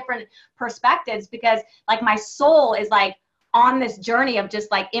crazy different perspectives, because like my soul is like on this journey of just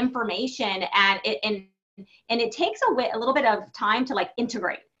like information, and it takes a little bit of time to like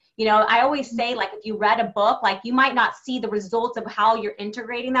integrate. You know, I always say, like, if you read a book, like you might not see the results of how you're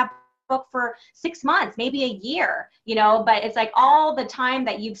integrating that book for 6 months, maybe a year, you know, but it's like all the time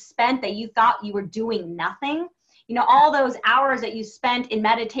that you've spent that you thought you were doing nothing, you know, all those hours that you spent in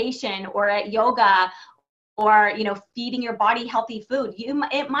meditation or at yoga, or, you know, feeding your body healthy food,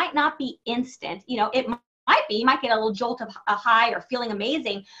 it might not be instant, you know, you might get a little jolt of a high or feeling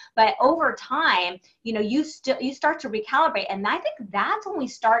amazing, but over time, you know, you start to recalibrate. And I think that's when we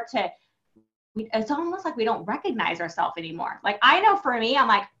start to, it's almost like we don't recognize ourselves anymore. Like I know for me, I'm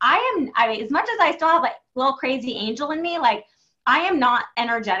like, I mean, as much as I still have like a little crazy angel in me, like I am not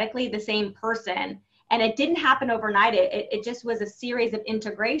energetically the same person. And it didn't happen overnight. It just was a series of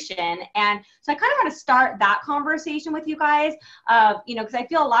integration. And so I kind of want to start that conversation with you guys, you know, because I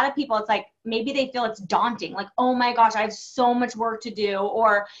feel a lot of people, it's like, maybe they feel it's daunting. Like, oh my gosh, I have so much work to do.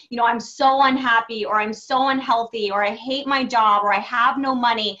 Or, you know, I'm so unhappy, or I'm so unhealthy, or I hate my job, or I have no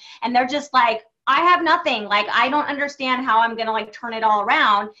money. And they're just like, I have nothing. Like, I don't understand how I'm going to like turn it all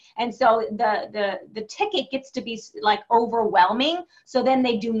around. And so the ticket gets to be like overwhelming. So then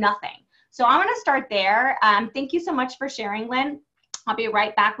they do nothing. So I'm going to start there. Thank you so much for sharing, Lynn. I'll be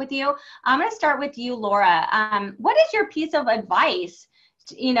right back with you. I'm going to start with you, Laura. What is your piece of advice,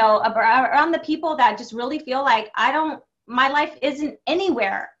 you know, around the people that just really feel like my life isn't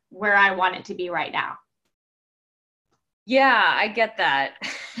anywhere where I want it to be right now? Yeah, I get that.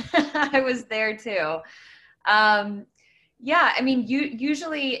 I was there too. Yeah, I mean,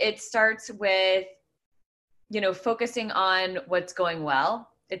 usually it starts with, you know, focusing on what's going well.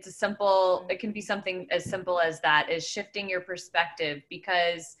 It can be something as simple as that, is shifting your perspective,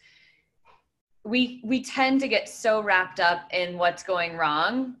 because we tend to get so wrapped up in what's going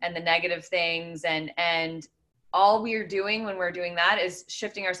wrong and the negative things, and all we're doing when we're doing that is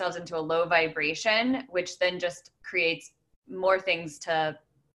shifting ourselves into a low vibration, which then just creates more things to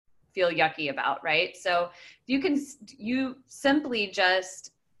feel yucky about, right? So you simply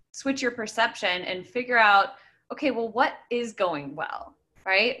just switch your perception and figure out, okay, well, what is going well?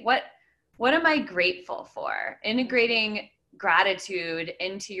 Right? What am I grateful for? Integrating gratitude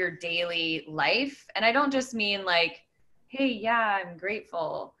into your daily life. And I don't just mean like, hey, yeah, I'm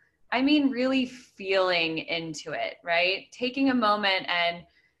grateful. I mean, really feeling into it, right? Taking a moment, and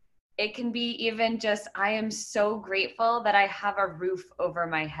it can be even just, I am so grateful that I have a roof over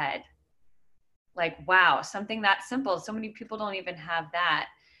my head. Like, wow, something that simple. So many people don't even have that.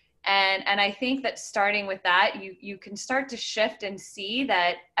 And I think that starting with that, you can start to shift and see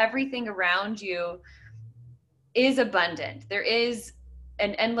that everything around you is abundant. There is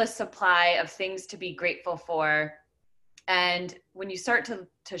an endless supply of things to be grateful for. And when you start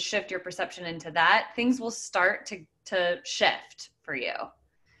to shift your perception into that, things will start to shift for you.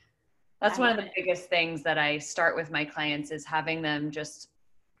 That's one of the biggest things that I start with my clients, is having them just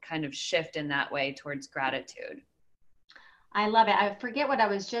kind of shift in that way towards gratitude. I love it. I forget what I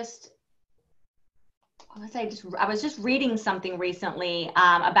was just I was just reading something recently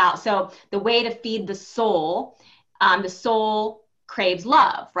about, so the way to feed the soul craves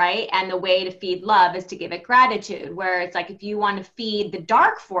love, right? And the way to feed love is to give it gratitude, where it's like, if you want to feed the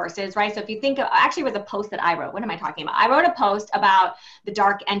dark forces, right? So if you think of, actually it was a post that I wrote. What am I talking about? I wrote a post about the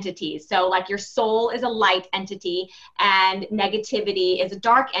dark entities. So like your soul is a light entity and negativity is a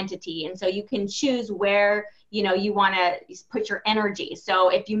dark entity. And so you can choose where, you want to put your energy. So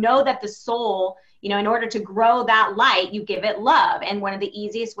if you know that the soul, in order to grow that light, you give it love. And one of the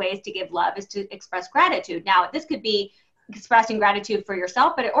easiest ways to give love is to express gratitude. Now, this could be expressing gratitude for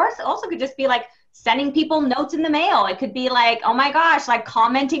yourself, but it also could just be like sending people notes in the mail. It could be like, oh my gosh, like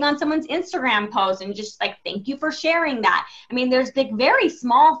commenting on someone's Instagram post and just like, thank you for sharing that. I mean, there's like very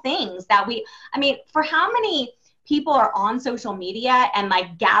small things that for how many people are on social media and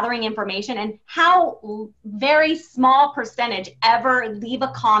like gathering information, and how very small percentage ever leave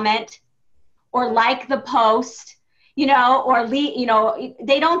a comment or like the post, or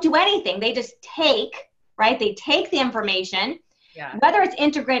they don't do anything. They just take, right? They take the information, whether it's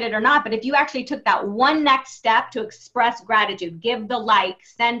integrated or not. But if you actually took that one next step to express gratitude, give the like,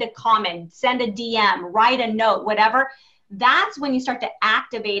 send a comment, send a DM, write a note, whatever, that's when you start to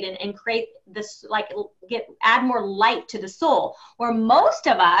activate and create this, like add more light to the soul. Where most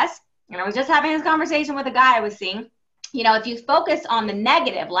of us, and I was just having this conversation with a guy I was seeing, if you focus on the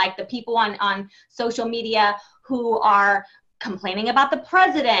negative, like the people on social media who are complaining about the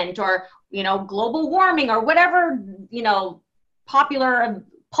president or, global warming or whatever, popular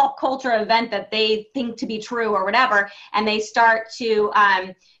pop culture event that they think to be true or whatever, and they start to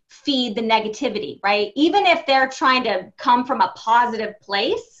feed the negativity, right? Even if they're trying to come from a positive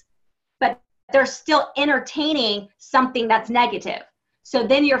place, but they're still entertaining something that's negative. So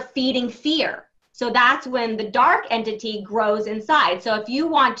then you're feeding fear. So that's when the dark entity grows inside. So if you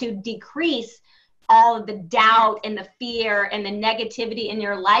want to decrease all of the doubt and the fear and the negativity in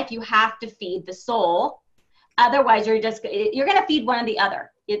your life, you have to feed the soul. Otherwise, you're going to feed one or the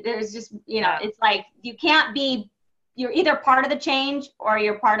other. There's just, it's like, you can't be, you're either part of the change or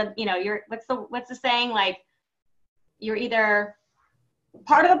you're part of, what's the saying? Like, you're either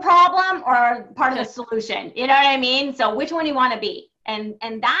part of the problem or part of the solution. You know what I mean? So which one you want to be? And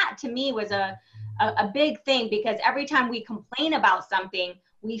that to me was a big thing, because every time we complain about something,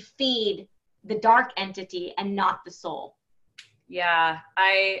 we feed the dark entity and not the soul. Yeah,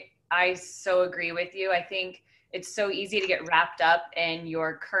 I so agree with you. I think it's so easy to get wrapped up in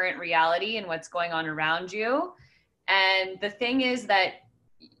your current reality and what's going on around you. And the thing is that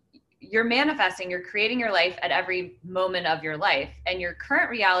you're manifesting, you're creating your life at every moment of your life. And your current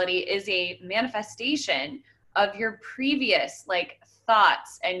reality is a manifestation of your previous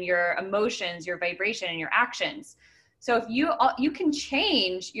thoughts and your emotions, your vibration and your actions. So if you can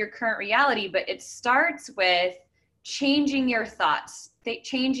change your current reality, but it starts with changing your thoughts,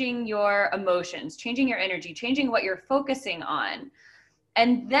 changing your emotions, changing your energy, changing what you're focusing on.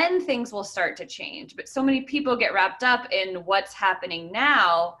 And then things will start to change. But so many people get wrapped up in what's happening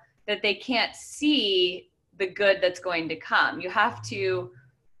now that they can't see the good that's going to come. You have to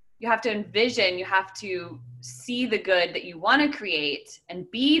envision, you have to see the good that you want to create and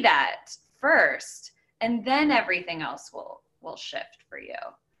be that first, and then everything else will shift for you.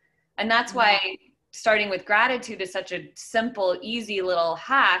 And that's why starting with gratitude is such a simple, easy little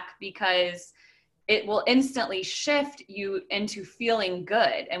hack, because it will instantly shift you into feeling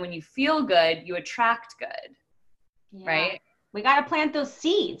good. And when you feel good, you attract good, right? We got to plant those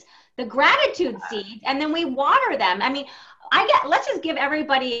seeds, the gratitude seeds, and then we water them. I mean, let's just give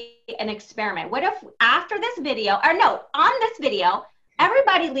everybody an experiment. What if after this video, on this video,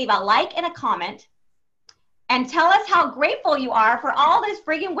 everybody leave a like and a comment and tell us how grateful you are for all this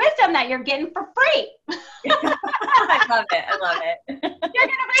freaking wisdom that you're getting for free. I love it. You're going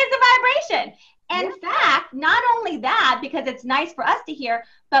to raise the vibration. In fact, not only that, because it's nice for us to hear,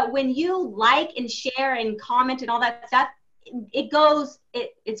 but when you like and share and comment and all that stuff,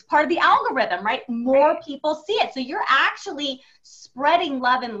 it's part of the algorithm, right? More people see it. So you're actually spreading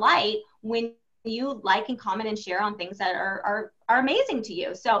love and light when you like and comment and share on things that are amazing to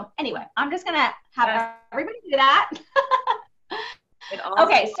you. So anyway, I'm just going to have everybody do that.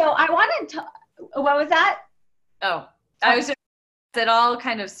 Okay. So I wanted to, what was that? Oh, I was just, it all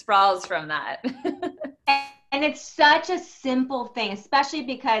kind of sprawls from that. And it's such a simple thing, especially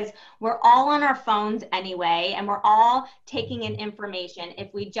because we're all on our phones anyway, and we're all taking in information.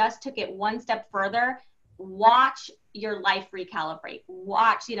 If we just took it one step further, watch your life recalibrate.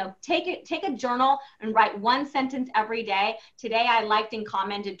 Watch, take a journal and write one sentence every day. Today, I liked and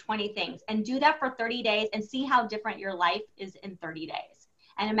commented 20 things, and do that for 30 days and see how different your life is in 30 days.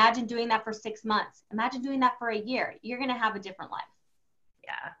 And imagine doing that for 6 months. Imagine doing that for a year. You're going to have a different life.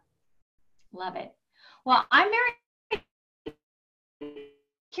 Yeah. Love it. Well, I'm very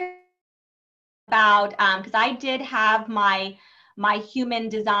curious about, because I did have my human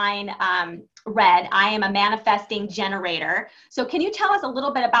design read. I am a manifesting generator. So can you tell us a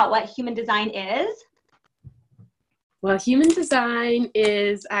little bit about what human design is? Well, human design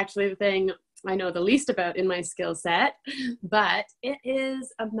is actually the thing I know the least about in my skill set, but it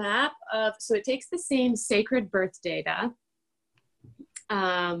is a map of, so it takes the same sacred birth data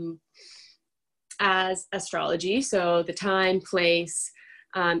as astrology, so the time, place,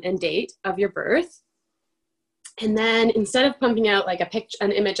 and date of your birth. And then instead of pumping out like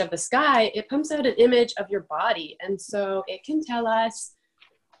an image of the sky, it pumps out an image of your body. And so it can tell us,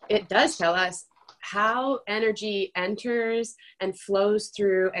 it does tell us how energy enters and flows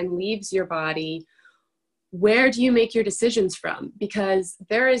through and leaves your body. Where do you make your decisions from? Because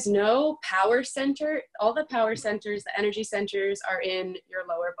there is no power center. All the power centers, the energy centers are in your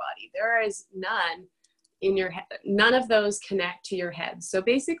lower body. There is none in your head. None of those connect to your head. So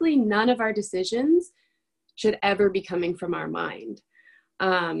basically none of our decisions should ever be coming from our mind.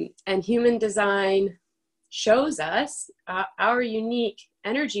 And human design shows us our unique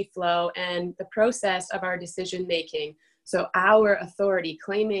energy flow and the process of our decision making. So our authority,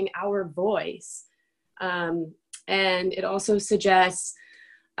 claiming our voice. And it also suggests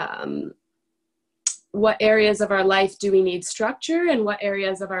what areas of our life do we need structure and what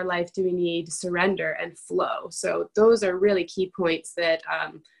areas of our life do we need surrender and flow. So those are really key points that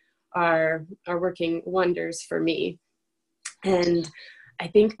are working wonders for me. And I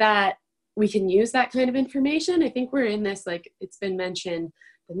think that we can use that kind of information. I think we're in this, like it's been mentioned,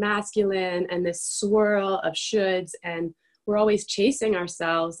 the masculine and this swirl of shoulds, and we're always chasing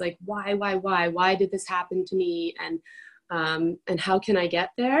ourselves, like why did this happen to me, and how can I get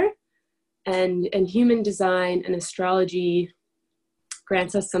there? And human design and astrology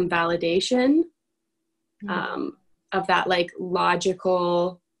grants us some validation of that like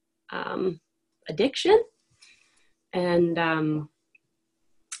logical addiction, and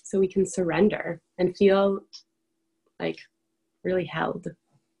so we can surrender and feel like really held.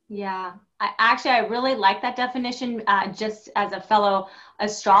 Yeah, I really like that definition. Just as a fellow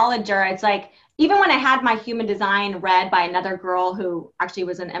astrologer, it's like, even when I had my human design read by another girl who actually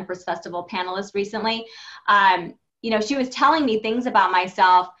was an Empress Festival panelist recently, she was telling me things about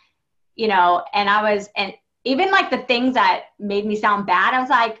myself, and even like the things that made me sound bad, I was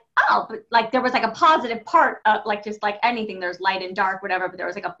like, oh, but like there was like a positive part of, like, just like anything, there's light and dark, whatever, but there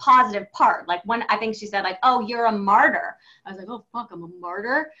was like a positive part. Like I think she said like, oh, you're a martyr. I was like, oh, fuck, I'm a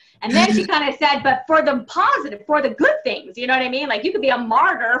martyr. And then she kind of said, but for the positive, for the good things, you know what I mean? Like you could be a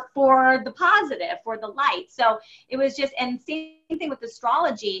martyr for the positive, for the light. So it was just, and same thing with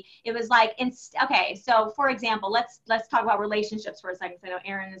astrology. It was like, okay, so for example, let's talk about relationships for a second. So I know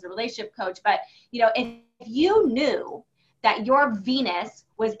Erin is a relationship coach, but if you knew that your Venus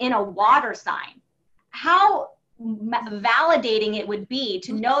was in a water sign, how validating it would be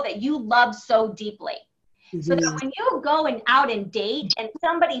to know that you love so deeply. Mm-hmm. So that when you go out and date and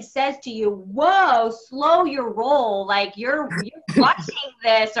somebody says to you, whoa, slow your roll, like you're rushing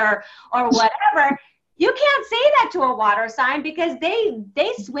this or whatever, you can't say that to a water sign because they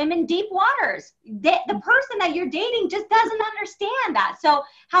swim in deep waters. The person that you're dating just doesn't understand that. So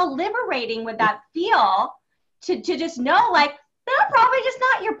how liberating would that feel to just know, like, they're probably just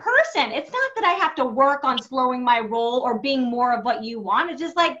not your person. It's not that I have to work on slowing my roll or being more of what you want. It's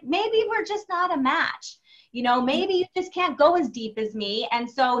just like, maybe we're just not a match. Maybe you just can't go as deep as me. And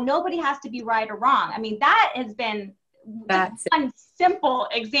so nobody has to be right or wrong. I mean, that has been just one simple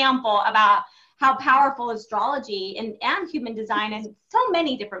example about how powerful astrology and human design and so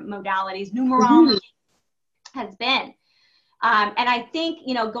many different modalities, numerology has been. And I think,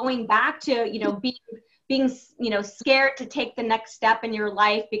 going back to, being scared to take the next step in your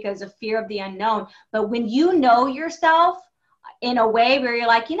life because of fear of the unknown. But when you know yourself in a way where you're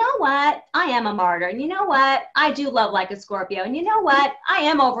like, you know what, I am a martyr. And you know what, I do love like a Scorpio. And you know what, I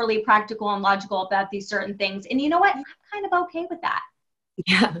am overly practical and logical about these certain things. And you know what, I'm kind of okay with that.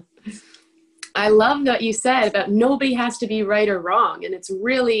 Yeah. I love what you said about nobody has to be right or wrong. And it's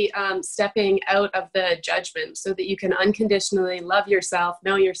really stepping out of the judgment so that you can unconditionally love yourself,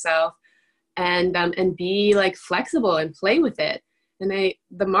 know yourself, and be like flexible and play with it. And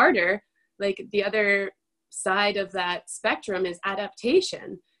the martyr, like the other side of that spectrum is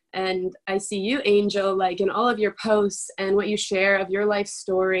adaptation. And I see you, Angel, like in all of your posts and what you share of your life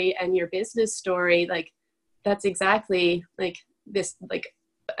story and your business story, like that's exactly like this, like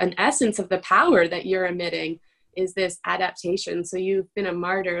an essence of the power that you're emitting is this adaptation. So you've been a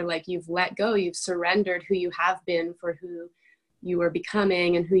martyr, like you've let go, you've surrendered who you have been for who you are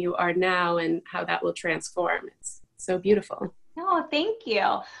becoming and who you are now, and how that will transform. It's so beautiful. Oh, thank you.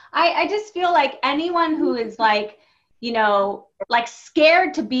 I just feel like anyone who is like, you know, like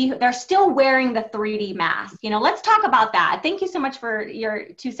scared to be, they're still wearing the 3D mask. You know, let's talk about that. Thank you so much for your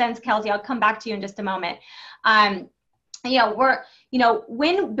 2 cents, Kelsey. I'll come back to you in just a moment. You know, we're, you know,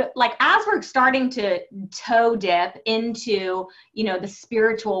 when, like, as we're starting to toe dip into, you know, the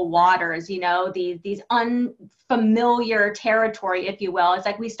spiritual waters, you know, these unfamiliar territory, if you will, it's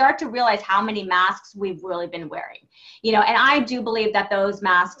like we start to realize how many masks we've really been wearing, you know, and I do believe that those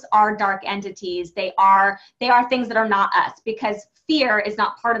masks are dark entities. They are things that are not us, because fear is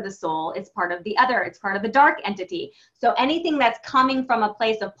not part of the soul. It's part of the other. It's part of the dark entity. So anything that's coming from a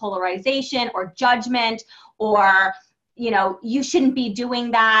place of polarization or judgment, or, you know, you shouldn't be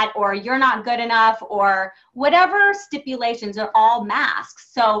doing that, or you're not good enough, or whatever stipulations, are all masks.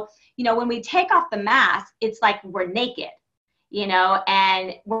 So, you know, when we take off the mask, it's like we're naked, you know,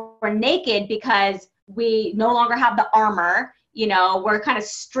 and we're naked because we no longer have the armor, you know, we're kind of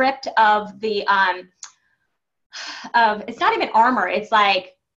stripped of the, it's not even armor. It's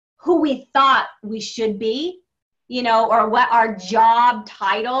like who we thought we should be, you know, or what our job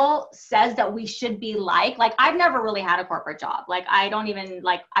title says that we should be like. Like, I've never really had a corporate job. Like, I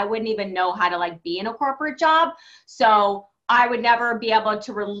wouldn't even know how to like be in a corporate job. So I would never be able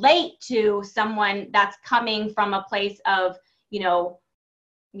to relate to someone that's coming from a place of, you know,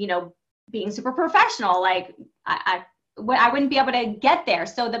 being super professional. Like, I wouldn't be able to get there.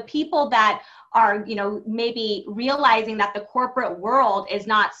 So the people that are, you know, maybe realizing that the corporate world is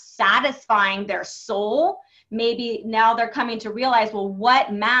not satisfying their soul, maybe now they're coming to realize, well,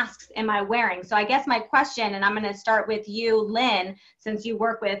 what masks am I wearing? So I guess my question, and I'm going to start with you, Lynn, since you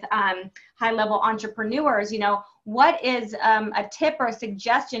work with high-level entrepreneurs, you know, what is a tip or a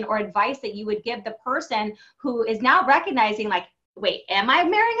suggestion or advice that you would give the person who is now recognizing, like, wait, am I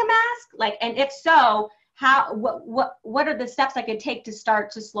wearing a mask? Like, and if so, what are the steps I could take to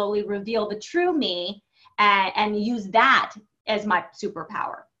start to slowly reveal the true me and use that as my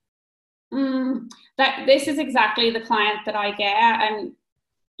superpower? That this is exactly the client that I get, and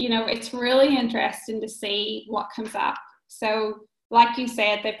you know, it's really interesting to see what comes up. So like you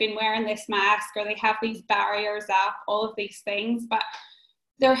said, they've been wearing this mask, or they have these barriers up, all of these things, but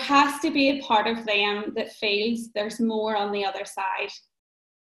there has to be a part of them that feels there's more on the other side.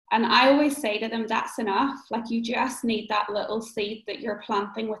 And I always say to them, that's enough. Like, you just need that little seed that you're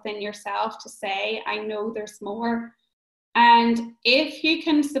planting within yourself to say, I know there's more. And if you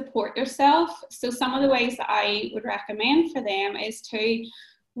can support yourself, so some of the ways that I would recommend for them is to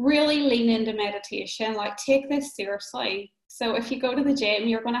really lean into meditation, like take this seriously. So if you go to the gym,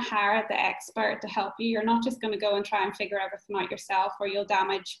 you're going to hire the expert to help you. You're not just going to go and try and figure everything out yourself, or you'll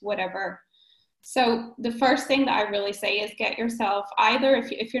damage whatever. So the first thing that I really say is get yourself, either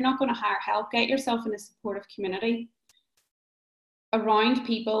if you're not going to hire help, get yourself in a supportive community around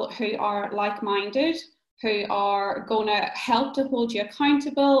people who are like-minded, who are going to help to hold you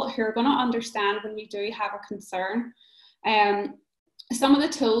accountable, who are going to understand when you do have a concern. Some of the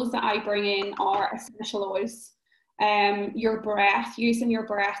tools that I bring in are essential oils, your breath, using your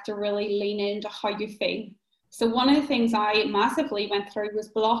breath to really lean into how you feel. So one of the things I massively went through was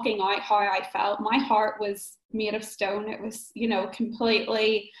blocking out how I felt. My heart was made of stone. It was, you know,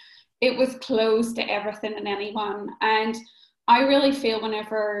 it was closed to everything and anyone. And I really feel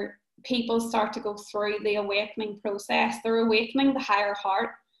whenever people start to go through the awakening process, they're awakening the higher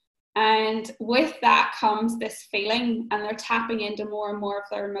heart. And with that comes this feeling, and they're tapping into more and more of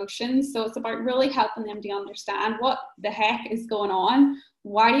their emotions. So it's about really helping them to understand what the heck is going on.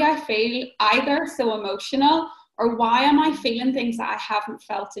 Why do I feel either so emotional, or why am I feeling things that I haven't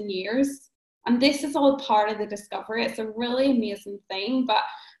felt in years? And this is all part of the discovery. It's a really amazing thing, but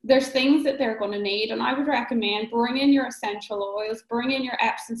there's things that they're going to need. And I would recommend bring in your essential oils, bring in your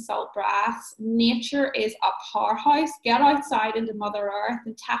Epsom salt baths. Nature is a powerhouse. Get outside into Mother Earth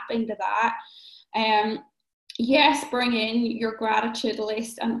and tap into that. Yes, bring in your gratitude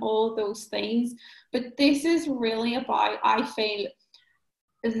list and all those things. But this is really about, I feel,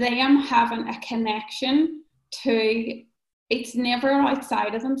 them having a connection to, it's never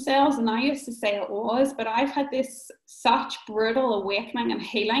outside of themselves. And I used to say it was, but I've had this such brutal awakening and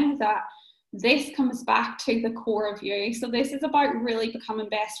healing that this comes back to the core of you. So this is about really becoming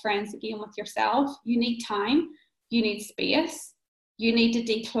best friends again with yourself. You need time, you need space, you need to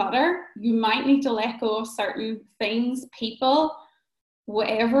declutter. You might need to let go of certain things, people,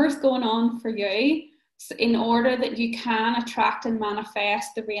 whatever's going on for you, in order that you can attract and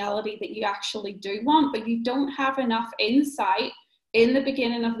manifest the reality that you actually do want, but you don't have enough insight in the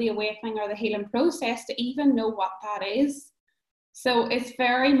beginning of the awakening or the healing process to even know what that is. So it's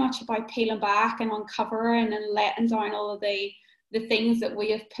very much about peeling back and uncovering and letting down all of the things that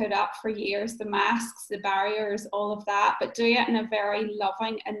we have put up for years, the masks, the barriers, all of that, but do it in a very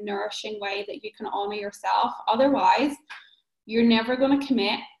loving and nourishing way that you can honor yourself. Otherwise, you're never going to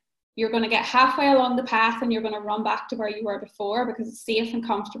commit. You're going to get halfway along the path and you're going to run back to where you were before because it's safe and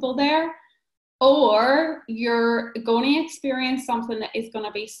comfortable there. Or you're going to experience something that is going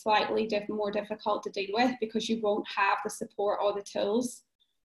to be slightly more difficult to deal with because you won't have the support or the tools.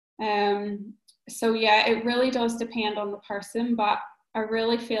 So yeah, it really does depend on the person, but I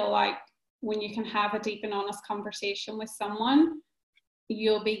really feel like when you can have a deep and honest conversation with someone,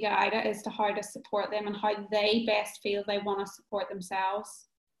 you'll be guided as to how to support them and how they best feel they want to support themselves.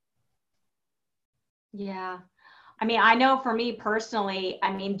 Yeah. I mean, I know for me personally,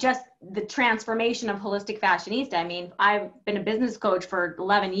 I mean, just the transformation of Holistic Fashionista. I mean, I've been a business coach for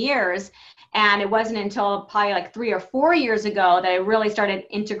 11 years, and it wasn't until probably like 3 or 4 years ago that I really started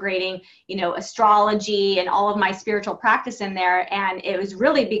integrating, you know, astrology and all of my spiritual practice in there. And it was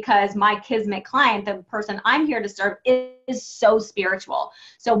really because my Kismet client, the person I'm here to serve, is so spiritual.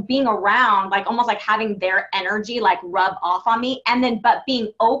 So being around, like almost like having their energy like rub off on me, and then but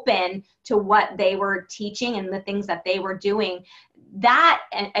being open to what they were teaching and the things that they were doing, that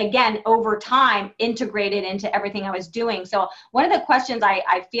again over time integrated into everything I was doing. So one of the questions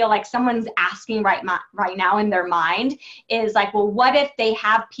I feel like someone's asking right now in their mind is like, well, what if they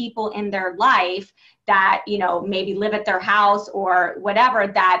have people in their life that, you know, maybe live at their house or whatever,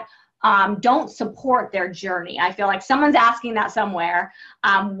 that don't support their journey? I feel like someone's asking that somewhere.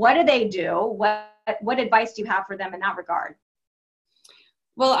 What do they do? What advice do you have for them in that regard?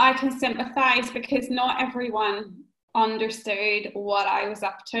 Well, I can sympathize because not everyone understood what I was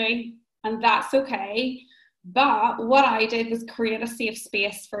up to, and that's okay. But what I did was create a safe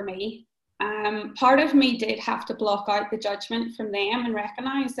space for me. Part of me did have to block out the judgment from them and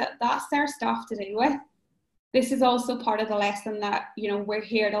recognize that that's their stuff to deal with. This is also part of the lesson that, you know, we're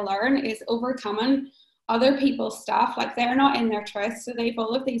here to learn, is overcoming other people's stuff. Like, they're not in their truth, so they've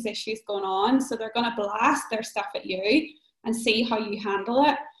all of these issues going on, so they're going to blast their stuff at you and see how you handle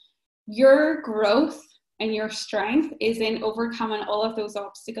it. Your growth and your strength is in overcoming all of those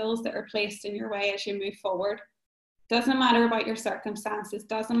obstacles that are placed in your way as you move forward. Doesn't matter about your circumstances,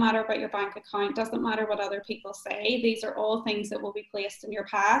 doesn't matter about your bank account, doesn't matter what other people say. These are all things that will be placed in your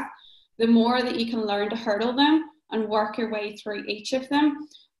path. The more that you can learn to hurdle them and work your way through each of them,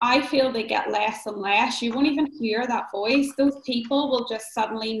 I feel they get less and less. You won't even hear that voice. Those people will just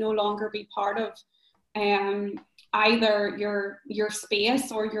suddenly no longer be part of either your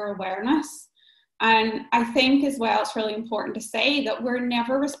space or your awareness. And I think as well, it's really important to say that we're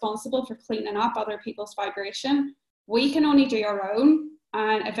never responsible for cleaning up other people's vibration. We can only do our own,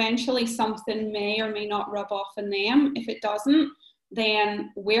 and eventually something may or may not rub off in them. If it doesn't,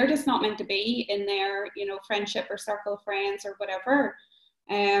 then we're just not meant to be in their, you know, friendship or circle of friends or whatever.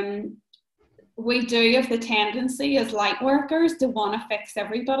 We do have the tendency as light workers to want to fix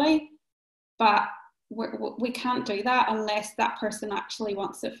everybody, but we can't do that unless that person actually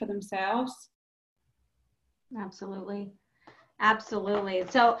wants it for themselves. Absolutely. Absolutely.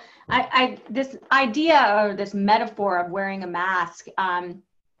 So I this idea or this metaphor of wearing a mask,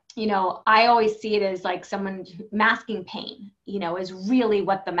 you know, I always see it as like someone masking pain, you know, is really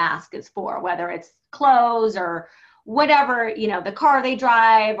what the mask is for, whether it's clothes or whatever, you know, the car they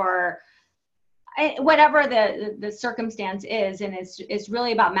drive or whatever the circumstance is. And it's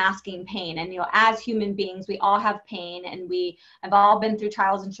really about masking pain. And, you know, as human beings, we all have pain, and we have all been through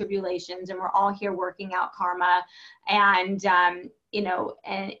trials and tribulations, and we're all here working out karma. And, you know,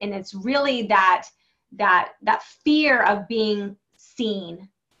 and it's really that fear of being seen,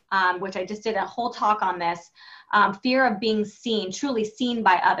 which I just did a whole talk on this, fear of being seen, truly seen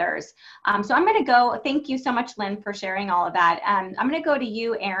by others. So I'm going to go, thank you so much, Lynn, for sharing all of that. I'm going to go to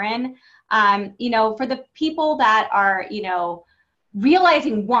you, Erin. You know, for the people that are, you know,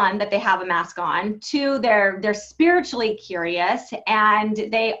 realizing, one, that they have a mask on, two, they're spiritually curious, and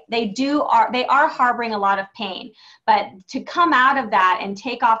they are harboring a lot of pain. But to come out of that and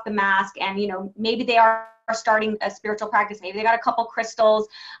take off the mask, and, you know, maybe they are starting a spiritual practice, maybe they got a couple crystals,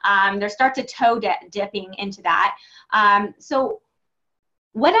 they start to toe dipping into that. So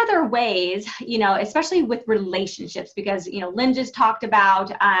what other ways, you know, especially with relationships, because, you know, Lynn just talked about,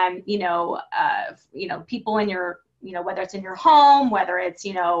 you know, people in your, you know, whether it's in your home, whether it's,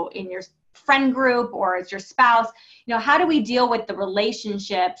 you know, in your friend group or it's your spouse, you know, how do we deal with the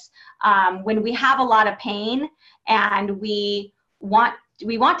relationships when we have a lot of pain and we want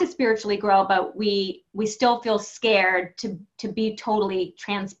to spiritually grow, but we still feel scared to be totally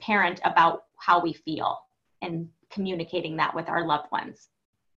transparent about how we feel and communicating that with our loved ones.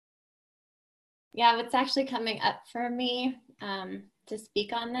 Yeah, what's actually coming up for me to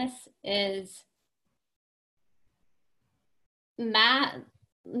speak on this is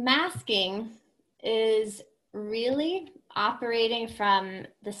masking is really operating from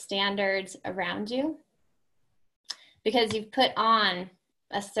the standards around you, because you've put on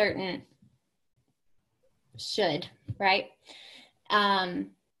a certain should, right? A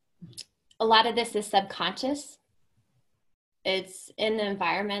lot of this is subconscious. It's in the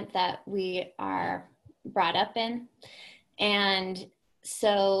environment that we are brought up in. And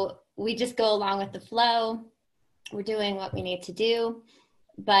so we just go along with the flow. We're doing what we need to do.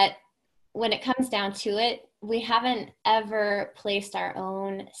 But when it comes down to it, we haven't ever placed our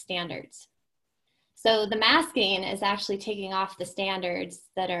own standards. So the masking is actually taking off the standards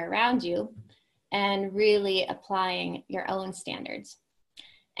that are around you and really applying your own standards.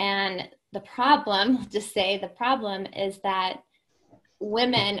 And the problem, just say the problem is that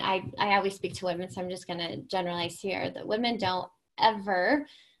women, I always speak to women, so I'm just going to generalize here, that women don't ever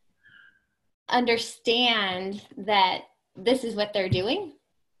understand that this is what they're doing.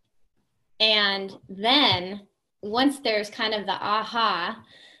 And then once there's kind of the aha,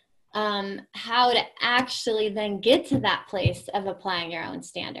 how to actually then get to that place of applying your own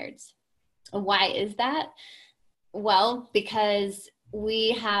standards. Why is that? Well, because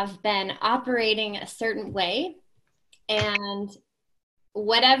we have been operating a certain way, and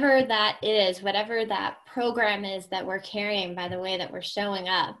whatever that is, whatever that program is that we're carrying by the way that we're showing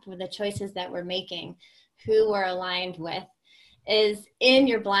up, with the choices that we're making, who we're aligned with, is in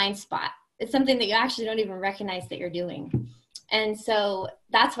your blind spot. It's something that you actually don't even recognize that you're doing. And so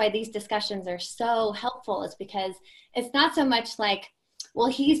that's why these discussions are so helpful, is because it's not so much like, well,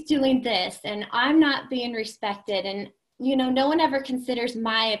 he's doing this and I'm not being respected, and, you know, no one ever considers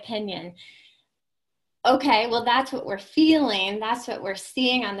my opinion. Okay, well, that's what we're feeling. That's what we're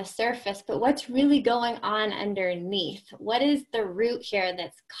seeing on the surface. But what's really going on underneath? What is the root here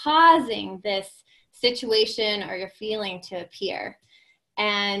that's causing this situation or your feeling to appear?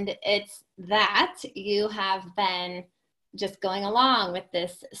 And it's that you have been just going along with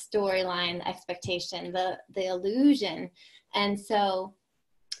this storyline, the expectation, the illusion. And so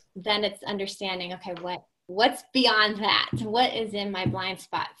then it's understanding, okay, what's beyond that? What is in my blind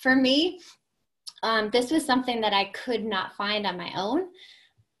spot? For me, this was something that I could not find on my own,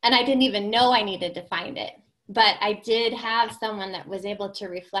 and I didn't even know I needed to find it. But I did have someone that was able to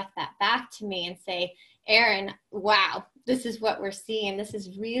reflect that back to me and say, Erin, wow, this is what we're seeing. This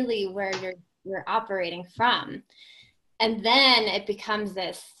is really where you're operating from. And then it becomes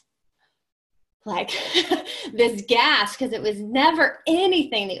this, like, this gas, because it was never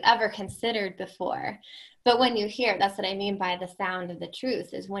anything that you ever considered before. But when you hear, that's what I mean by the sound of the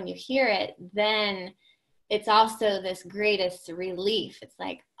truth, is when you hear it, then it's also this greatest relief. It's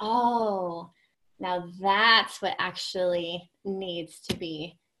like, oh, now that's what actually needs to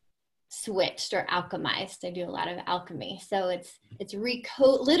be switched or alchemized. I do a lot of alchemy. So it's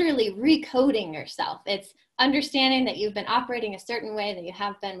literally recoding yourself. It's understanding that you've been operating a certain way, that you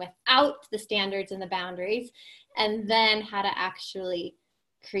have been without the standards and the boundaries, and then how to actually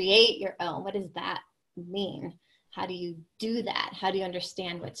create your own. What does that mean? How do you do that? How do you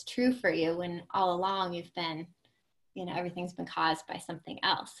understand what's true for you when all along you've been, you know, everything's been caused by something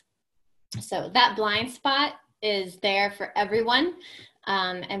else? So that blind spot is there for everyone.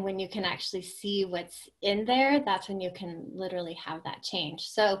 And when you can actually see what's in there, that's when you can literally have that change.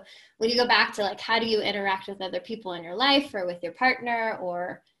 So when you go back to, like, how do you interact with other people in your life, or with your partner,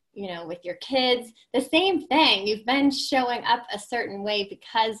 or, you know, with your kids, the same thing. You've been showing up a certain way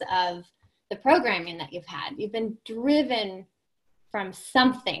because of the programming that you've had. You've been driven from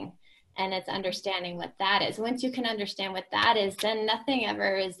something, and it's understanding what that is. Once you can understand what that is, then nothing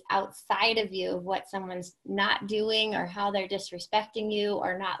ever is outside of you of what someone's not doing, or how they're disrespecting you,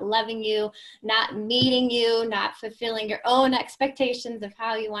 or not loving you, not meeting you, not fulfilling your own expectations of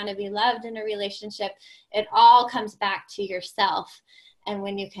how you want to be loved in a relationship. It all comes back to yourself. And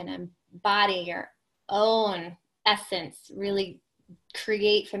when you can embody your own essence, really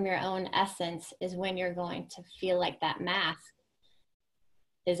create from your own essence, is when you're going to feel like that mask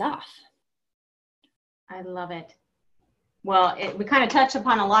is off. I love it. Well, we kind of touched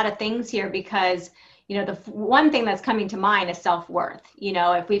upon a lot of things here, because, the one thing that's coming to mind is self-worth.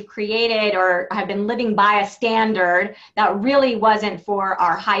 If we've created or have been living by a standard that really wasn't for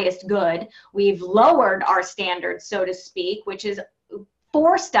our highest good, we've lowered our standards, so to speak, which is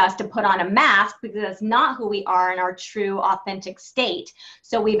forced us to put on a mask because that's not who we are in our true authentic state.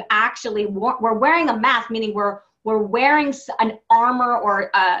 So we've actually, we're wearing a mask, meaning we're wearing an armor or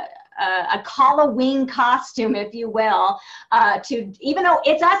a Halloween costume, if you will, to, even though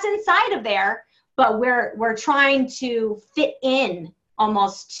it's us inside of there, but we're trying to fit in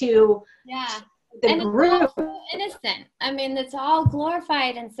almost to the group. It's all so innocent. I mean, it's all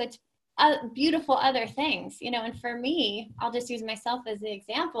glorified and such beautiful other things, and for me, I'll just use myself as the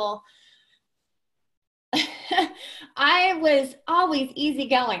example. I was always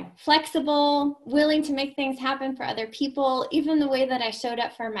easygoing, flexible, willing to make things happen for other people, even the way that I showed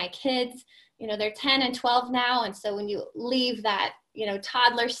up for my kids. They're 10 and 12 now. And so when you leave that,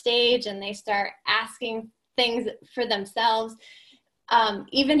 toddler stage and they start asking things for themselves,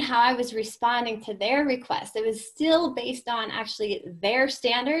 even how I was responding to their requests, it was still based on actually their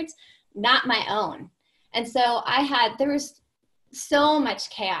standards, not my own. And so there was so much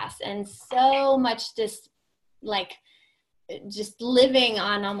chaos and so much just living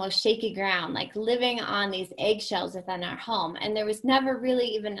on almost shaky ground, like living on these eggshells within our home. And there was never really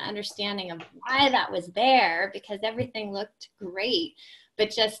even an understanding of why that was there, because everything looked great,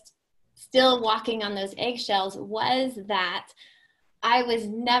 but just still walking on those eggshells was that I was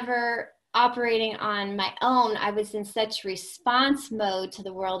never operating on my own. I was in such response mode to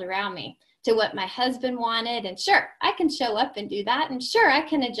the world around me, to what my husband wanted. And sure, I can show up and do that. And sure, I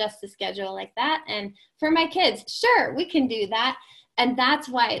can adjust the schedule like that. And for my kids, sure, we can do that. And that's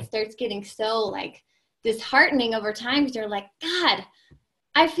why it starts getting so disheartening over time, because you're like, God,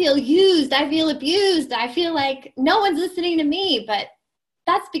 I feel used. I feel abused. I feel like no one's listening to me. But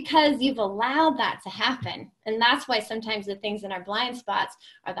that's because you've allowed that to happen. And that's why sometimes the things in our blind spots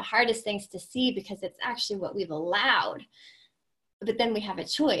are the hardest things to see, because it's actually what we've allowed. But then we have a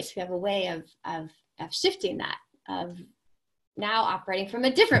choice. We have a way of shifting that, of now operating from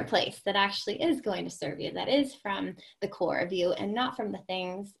a different place that actually is going to serve you, that is from the core of you and not from the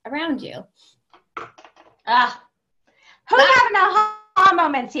things around you. Who's having aha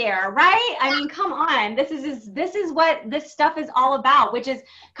moments here, right? I mean, come on. This is what this stuff is all about, which is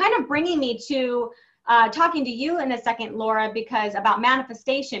kind of bringing me to talking to you in a second, Laura, because about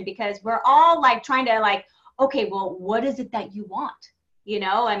manifestation, because we're all trying to okay, well, what is it that you want?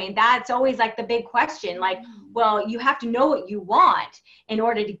 I mean, that's always the big question. Well, you have to know what you want in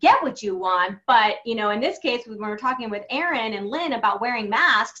order to get what you want. But, in this case, when we're talking with Erin and Lynn about wearing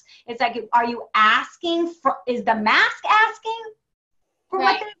masks, it's are you asking for, is the mask asking for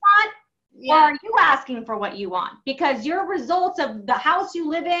what they want? Yeah. Or are you asking for what you want? Because your results of the house you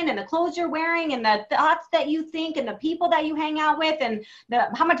live in and the clothes you're wearing and the thoughts that you think and the people that you hang out with and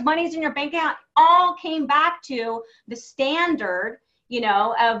how much money's in your bank account all came back to the standard,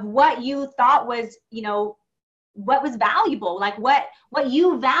 of what you thought was, what was valuable, what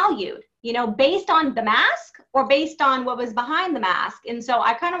you valued, based on the mask or based on what was behind the mask. And so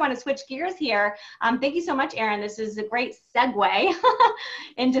I kind of want to switch gears here. Thank you so much, Erin. This is a great segue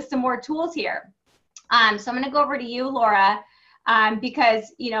into some more tools here. So I'm going to go over to you, Laura,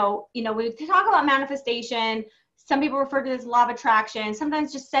 because, we talk about manifestation. Some people refer to this law of attraction,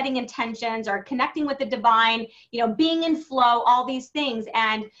 sometimes just setting intentions or connecting with the divine, being in flow, all these things.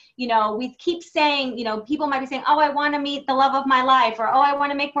 And, we keep saying, people might be saying, oh, I want to meet the love of my life, or, oh, I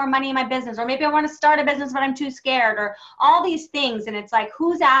want to make more money in my business, or maybe I want to start a business, but I'm too scared, or all these things. And it's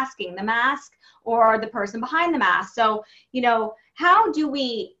who's asking, the mask or the person behind the mask? So, how do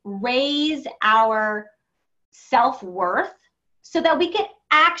we raise our self-worth so that we can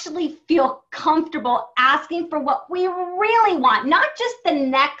actually feel comfortable asking for what we really want, not just the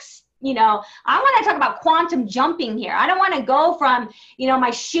next, I want to talk about quantum jumping here. I don't want to go from,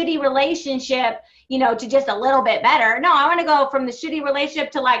 my shitty relationship, to just a little bit better. No, I want to go from the shitty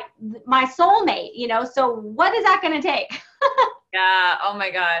relationship to my soulmate, so what is that going to take? Yeah. Oh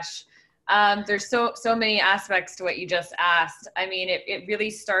my gosh. There's so many aspects to what you just asked. I mean, it really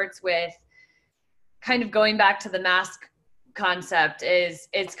starts with kind of going back to the mask concept.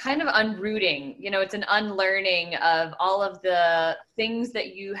 It's kind of unrooting, it's an unlearning of all of the things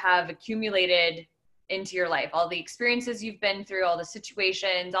that you have accumulated into your life, all the experiences you've been through, all the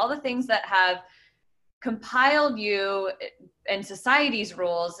situations, all the things that have compiled you and society's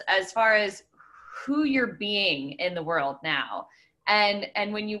rules as far as who you're being in the world now. And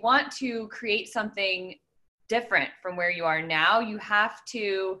when you want to create something different from where you are now, you have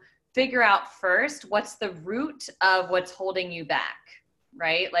to figure out first what's the root of what's holding you back,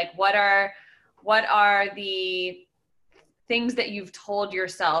 right? What are What are the things that you've told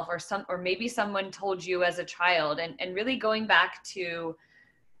yourself, or maybe someone told you as a child, and really going back to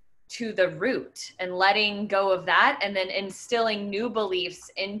the root and letting go of that, and then instilling new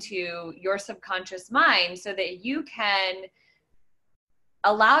beliefs into your subconscious mind so that you can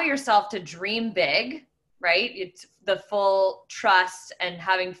allow yourself to dream big, right? It's the full trust and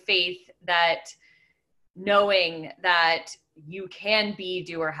having faith that knowing that you can be,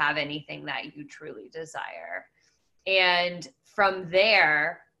 do, or have anything that you truly desire. And from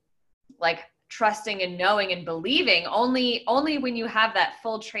there, like trusting and knowing and believing, only when you have that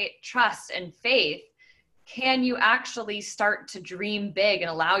full trust and faith can you actually start to dream big and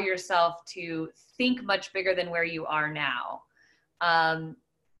allow yourself to think much bigger than where you are now. And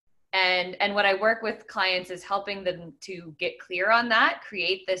what I work with clients is helping them to get clear on that,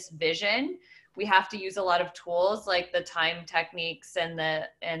 create this vision. We have to use a lot of tools like the time techniques and tell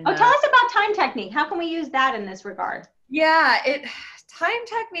us about time technique. How can we use that in this regard? Yeah, time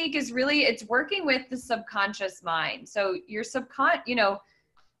technique is really, it's working with the subconscious mind. So your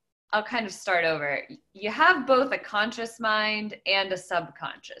I'll kind of start over. You have both a conscious mind and a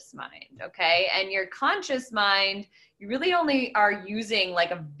subconscious mind, okay? And your conscious mind, you really only are using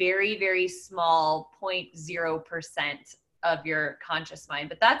like a very, very small 0.0% of your conscious mind,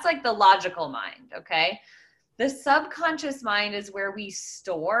 but that's like the logical mind, okay? The subconscious mind is where we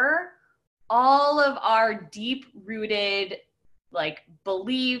store all of our deep-rooted like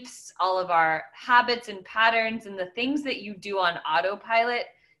beliefs, all of our habits and patterns, and the things that you do on autopilot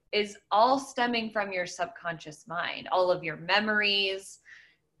is all stemming from your subconscious mind. All of your memories,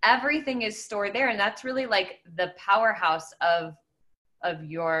 everything is stored there. And that's really like the powerhouse of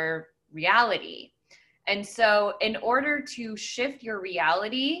your reality. And so in order to shift your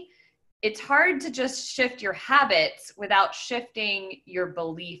reality, it's hard to just shift your habits without shifting your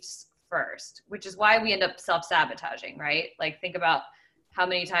beliefs first, which is why we end up self-sabotaging, right? Like think about how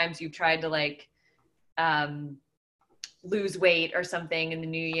many times you've tried to like lose weight or something in the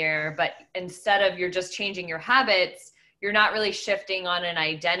new year, but instead of you're just changing your habits, you're not really shifting on an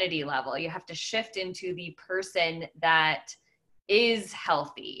identity level. You have to shift into the person that is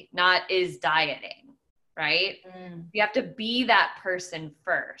healthy, not is dieting, right? You have to be that person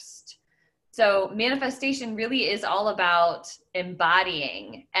first. So manifestation really is all about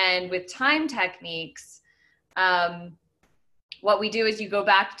embodying. And with time techniques, what we do is you go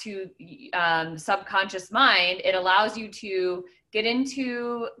back to subconscious mind. It allows you to get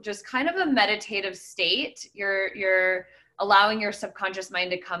into just kind of a meditative state. You're allowing your subconscious mind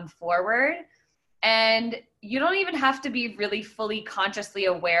to come forward. And you don't even have to be really fully consciously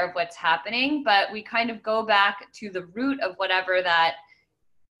aware of what's happening, but we kind of go back to the root of whatever that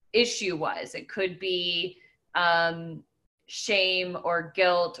issue was. It could be shame or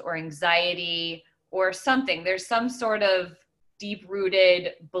guilt or anxiety or something. There's some sort of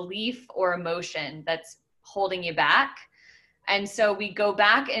deep-rooted belief or emotion that's holding you back. And so we go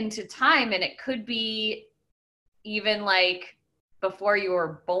back into time, and it could be even like before you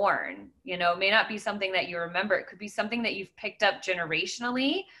were born. You know, it may not be something that you remember. It could be something that you've picked up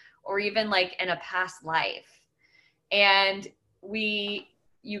generationally or even like in a past life. And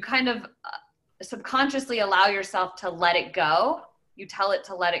you kind of subconsciously allow yourself to let it go. You tell it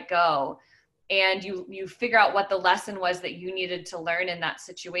to let it go. And you figure out what the lesson was that you needed to learn in that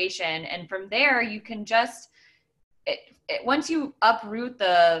situation. And from there, you can just, once you uproot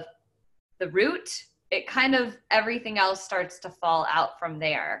the root, it kind of, everything else starts to fall out from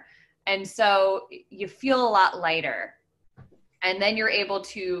there. And so you feel a lot lighter. And then you're able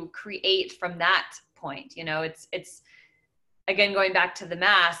to create from that point. You know, it's again, going back to the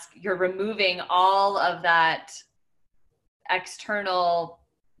mask, you're removing all of that external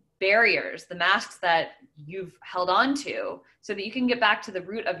barriers, the masks that you've held on to, so that you can get back to the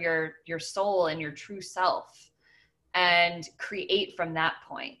root of your soul and your true self and create from that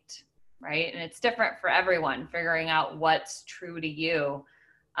point, right? And it's different for everyone, figuring out what's true to you.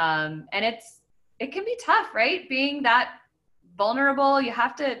 And it can be tough, right? Being that vulnerable, you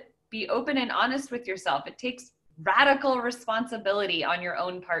have to be open and honest with yourself. It takes radical responsibility on your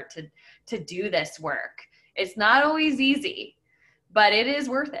own part to do this work. It's not always easy, but it is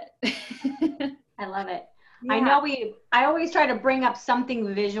worth it. I love it. Yeah. I know I always try to bring up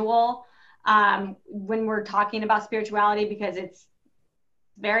something visual when we're talking about spirituality, because it's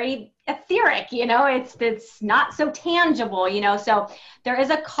very etheric, you know, it's not so tangible, you know. So there is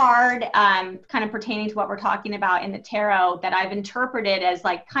a card kind of pertaining to what we're talking about in the tarot that I've interpreted as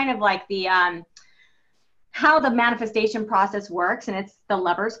like kind of like the how the manifestation process works, and it's the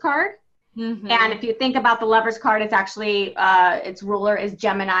Lover's card. And if you think about the Lover's card, it's actually, its ruler is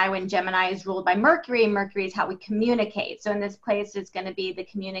Gemini, when Gemini is ruled by Mercury, and Mercury is how we communicate. So in this place, it's going to be the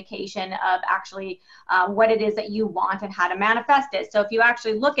communication of actually what it is that you want and how to manifest it. So if you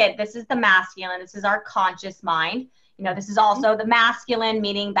actually look at, this is the masculine, this is our conscious mind. You know, this is also the masculine,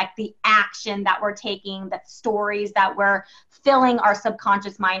 meaning like the action that we're taking, the stories that we're filling our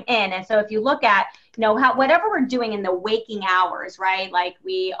subconscious mind in. And so if you look at, you know, how, whatever we're doing in the waking hours, right? Like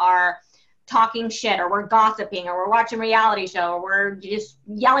we are talking shit, or we're gossiping, or we're watching a reality show, or we're just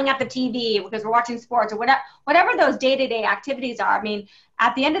yelling at the TV because we're watching sports, or whatever those day-to-day activities are. I mean,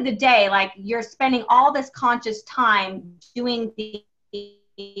 at the end of the day, like you're spending all this conscious time doing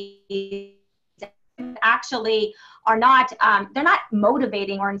these actually are not, they're not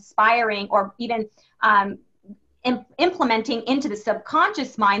motivating or inspiring or even implementing into the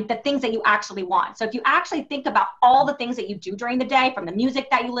subconscious mind the things that you actually want. So if you actually think about all the things that you do during the day, from the music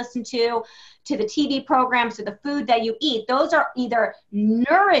that you listen to the TV programs, to the food that you eat, those are either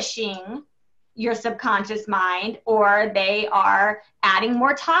nourishing your subconscious mind or they are adding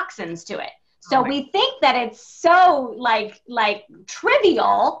more toxins to it. So we think that it's so like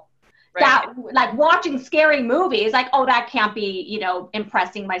trivial, right, that like watching scary movies, like, oh, that can't be, you know,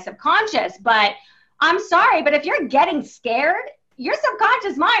 impressing my subconscious. But I'm sorry, but if you're getting scared, your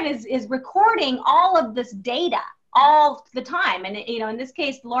subconscious mind is recording all of this data all the time. And, you know, in this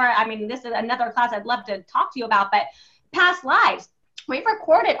case, Laura, I mean, this is another class I'd love to talk to you about, but past lives, we've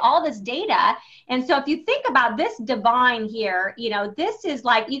recorded all this data. And so if you think about this divine here, you know, this is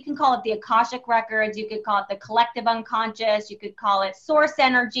like, you can call it the Akashic records, you could call it the collective unconscious, you could call it source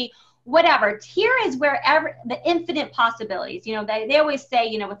energy, whatever. Here is wherever the infinite possibilities, you know, they always say,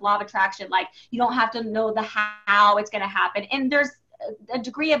 you know, with law of attraction, like you don't have to know the how it's going to happen. And there's a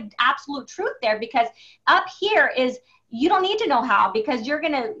degree of absolute truth there, because up here is, you don't need to know how, because you're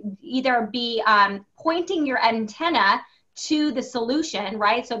going to either be pointing your antenna to the solution,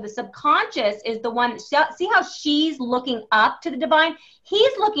 right? So the subconscious is the one, see how she's looking up to the divine?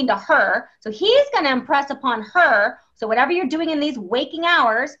 He's looking to her. So he's going to impress upon her. So whatever you're doing in these waking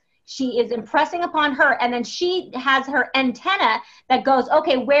hours, she is impressing upon her, and then she has her antenna that goes,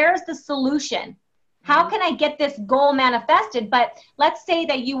 okay, where's the solution? How can I get this goal manifested? But let's say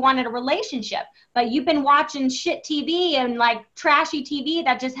that you wanted a relationship, but you've been watching shit TV and like trashy TV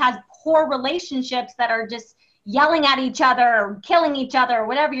that just has poor relationships that are just yelling at each other or killing each other or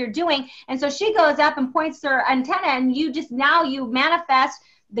whatever you're doing. And so she goes up and points her antenna, and you just, now you manifest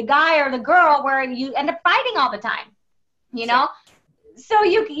the guy or the girl where you end up fighting all the time, you know? So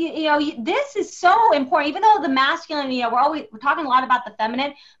you know, this is so important, even though the masculine, you know, we're talking a lot about the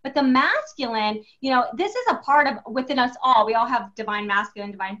feminine, but the masculine, you know, this is a part of within us all. We all have divine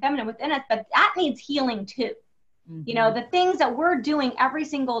masculine, divine feminine within us, but that needs healing too. You know, the things that we're doing every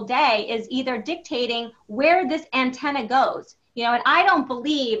single day is either dictating where this antenna goes. You know, and I don't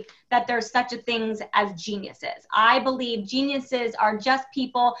believe that there's such a thing as geniuses. I believe geniuses are just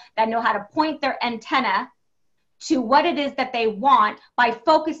people that know how to point their antenna to what it is that they want by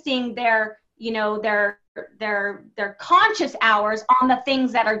focusing their, you know, their conscious hours on the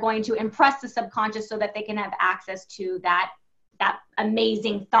things that are going to impress the subconscious, so that they can have access to that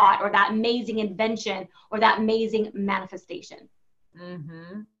amazing thought, or that amazing invention, or that amazing manifestation.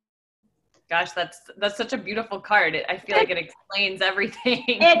 Gosh, that's such a beautiful card. I feel like it explains everything.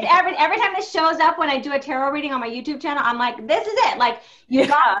 Every time this shows up when I do a tarot reading on my YouTube channel, I'm like, this is it. Like, you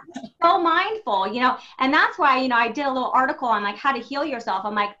got to be so mindful, you know. And that's why, you know, I did a little article on like how to heal yourself.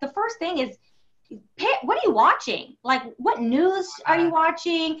 I'm like, the first thing is, what are you watching? Like, what news are you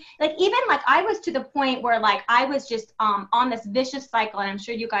watching? Like, even like I was to the point where like I was just on this vicious cycle, and I'm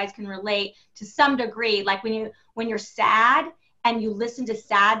sure you guys can relate to some degree. Like when you're sad, and you listen to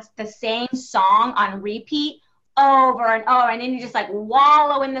the same song on repeat over and over, and then you just like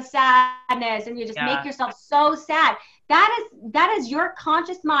wallow in the sadness, and you just make yourself so sad. That is your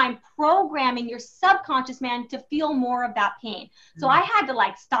conscious mind programming your subconscious mind to feel more of that pain. So I had to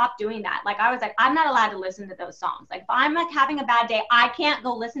like stop doing that. Like I was like, I'm not allowed to listen to those songs. Like if I'm like having a bad day, I can't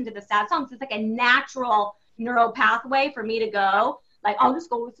go listen to the sad songs. It's like a natural neural pathway for me to go, like, I'll just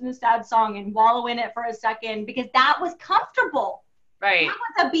go listen to a sad song and wallow in it for a second, because that was comfortable. Right. That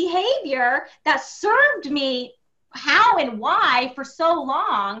was a behavior that served me how and why for so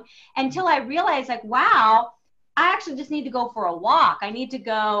long, until I realized like, wow, I actually just need to go for a walk. I need to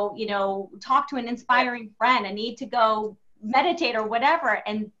go, you know, talk to an inspiring friend. I need to go meditate or whatever.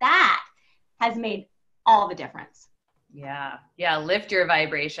 And that has made all the difference. Yeah. Yeah. Lift your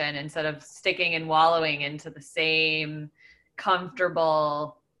vibration instead of sticking and wallowing into the same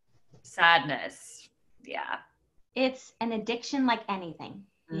comfortable sadness. Yeah. It's an addiction like anything.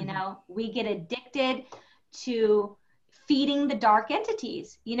 You know, we get addicted to feeding the dark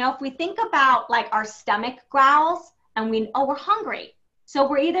entities. You know, if we think about like our stomach growls and we're hungry. So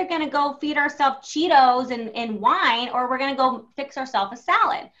we're either going to go feed ourselves Cheetos and wine, or we're going to go fix ourselves a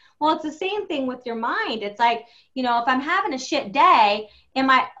salad. Well, it's the same thing with your mind. It's like, you know, if I'm having a shit day,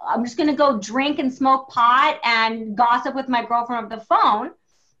 I'm just going to go drink and smoke pot and gossip with my girlfriend over the phone,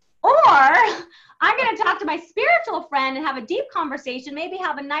 or I'm going to talk to my spiritual friend and have a deep conversation, maybe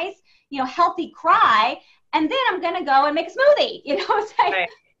have a nice, you know, healthy cry, and then I'm going to go and make a smoothie. You know, it's like, right.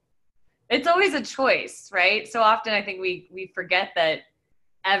 It's always a choice, right? So often I think we forget that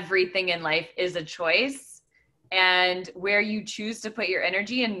everything in life is a choice, and where you choose to put your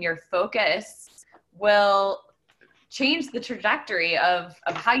energy and your focus will change the trajectory of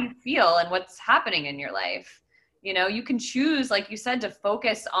how you feel and what's happening in your life. You know, you can choose, like you said, to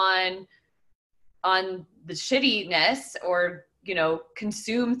focus on the shittiness, or, you know,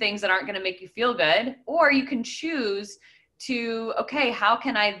 consume things that aren't going to make you feel good, or you can choose to, okay, how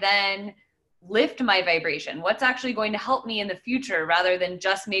can I then lift my vibration? What's actually going to help me in the future, rather than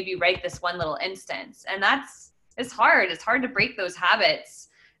just maybe right this one little instance? And it's hard. It's hard to break those habits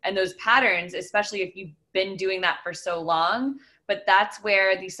and those patterns, especially if you've been doing that for so long. But that's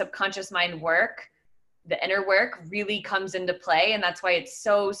where the subconscious mind work, the inner work, really comes into play. And that's why it's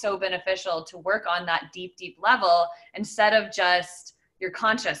so, so beneficial to work on that deep, deep level, instead of just your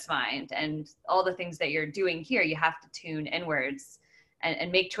conscious mind and all the things that you're doing here. You have to tune inwards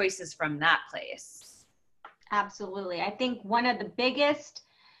and make choices from that place. Absolutely. I think one of the biggest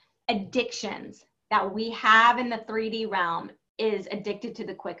addictions that we have in the 3D realm is addicted to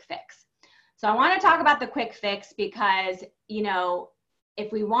the quick fix. So I want to talk about the quick fix because, you know,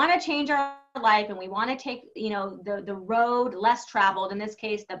 if we want to change our life and we want to take, you know, the road less traveled, in this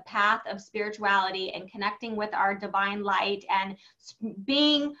case, the path of spirituality and connecting with our divine light and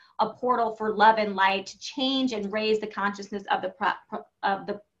being a portal for love and light to change and raise the consciousness of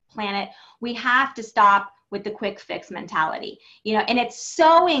the planet, we have to stop with the quick fix mentality, you know, and it's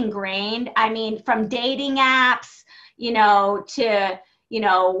so ingrained. I mean, from dating apps, you know, to, you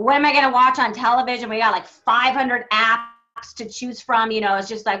know, what am I going to watch on television? We got like 500 apps to choose from. You know, it's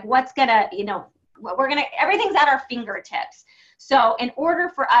just like, what's gonna, you know, everything's at our fingertips. So in order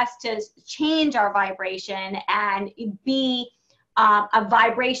for us to change our vibration and be a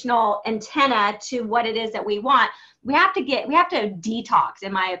vibrational antenna to what it is that we want, we have to detox,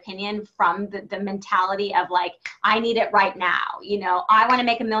 in my opinion, from the mentality of like, I need it right now. You know, I want to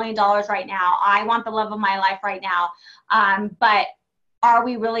make $1 million right now. I want the love of my life right now. But are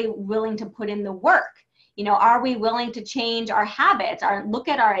we really willing to put in the work? You know, are we willing to change our habits, look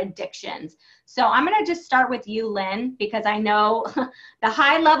at our addictions? So I'm going to just start with you, Lynn, because I know the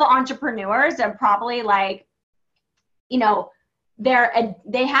high level entrepreneurs are probably like, you know,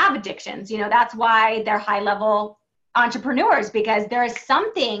 they have addictions. You know, that's why they're high level entrepreneurs, because there is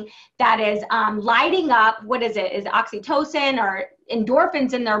something that is lighting up, what is it? Is oxytocin or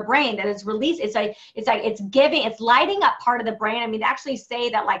endorphins in their brain that is released. It's lighting up part of the brain. I mean, they actually say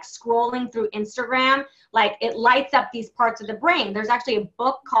that like scrolling through Instagram, like it lights up these parts of the brain. There's actually a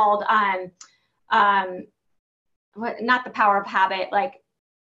book called not The Power of Habit, like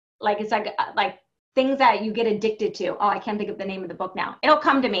it's like things that you get addicted to. Oh, I can't think of the name of the book now. It'll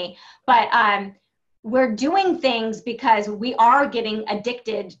come to me. But we're doing things because we are getting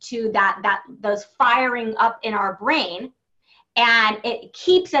addicted to those firing up in our brain, and it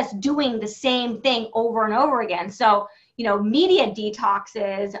keeps us doing the same thing over and over again. So, you know, media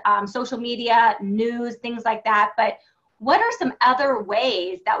detoxes, social media, news, things like that. But what are some other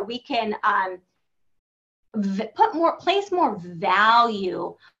ways that we can place more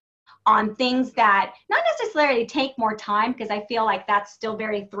value on things that not necessarily take more time, because I feel like that's still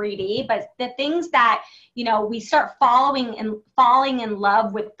very 3D, but the things that, you know, we start falling in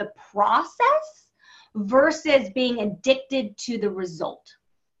love with the process versus being addicted to the result?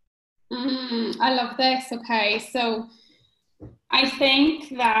 I love this. Okay, so I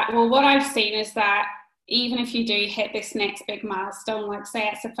think that, well, what I've seen is that even if you do hit this next big milestone, like say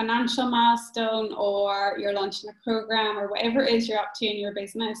it's a financial milestone or you're launching a program or whatever it is you're up to in your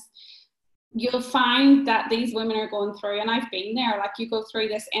business, you'll find that these women are going through, and I've been there, like you go through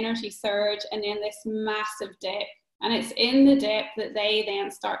this energy surge and then this massive dip. And it's in the dip that they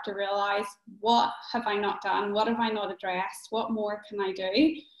then start to realize, what have I not done? What have I not addressed? What more can I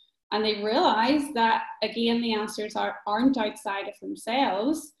do? And they realize that, again, the answers aren't outside of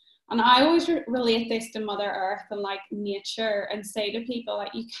themselves. And I always relate this to Mother Earth and like nature, and say to people,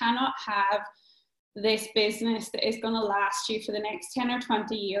 like, you cannot have this business that is going to last you for the next 10 or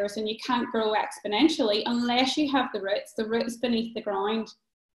 20 years, and you can't grow exponentially unless you have the roots beneath the ground.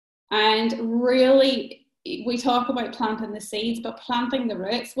 And really, we talk about planting the seeds, but planting the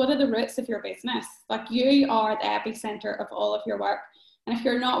roots. What are the roots of your business? Like, you are the epicenter of all of your work. And if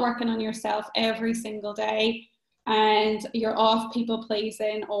you're not working on yourself every single day, and you're off people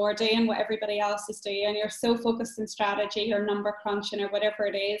pleasing or doing what everybody else is doing, and you're so focused on strategy or number crunching or whatever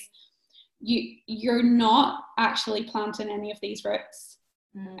it is, you're not actually planting any of these roots.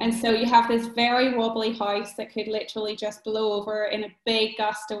 And so you have this very wobbly house that could literally just blow over in a big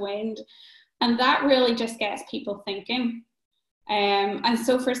gust of wind. And that really just gets people thinking. And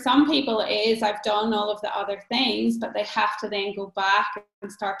so for some people it is, I've done all of the other things, but they have to then go back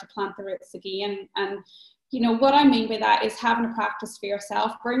and start to plant the roots again. And you know, what I mean by that is having a practice for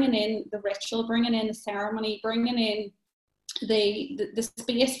yourself, bringing in the ritual, bringing in the ceremony, bringing in the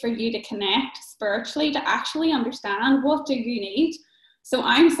space for you to connect spiritually, to actually understand, what do you need? So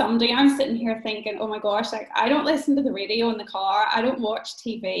I'm sitting here thinking, oh my gosh, like, I don't listen to the radio in the car, I don't watch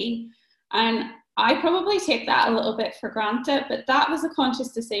TV, and I probably take that a little bit for granted, but that was a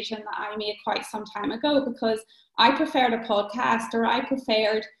conscious decision that I made quite some time ago, because I preferred a podcast, or I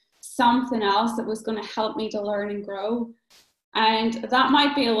preferred something else that was going to help me to learn and grow. And that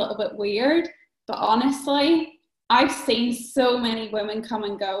might be a little bit weird, but honestly, I've seen so many women come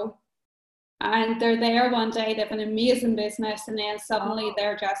and go, and they're there one day, they have an amazing business, and then suddenly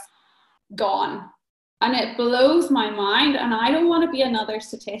they're just gone. And it blows my mind, and I don't want to be another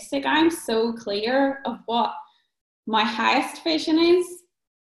statistic. I'm so clear of what my highest vision is,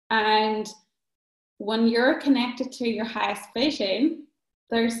 and when you're connected to your highest vision,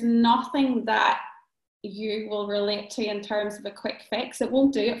 there's nothing that you will relate to in terms of a quick fix. It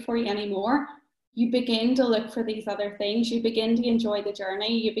won't do it for you anymore. You begin to look for these other things. You begin to enjoy the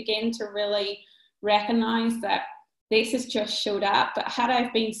journey. You begin to really recognize that this has just showed up. But had I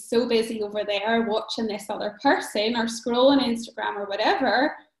been so busy over there watching this other person or scrolling Instagram or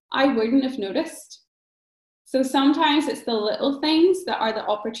whatever, I wouldn't have noticed. So sometimes it's the little things that are the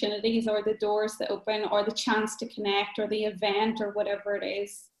opportunities, or the doors that open, or the chance to connect, or the event, or whatever it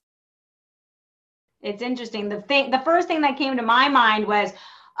is. It's interesting. The first thing that came to my mind was,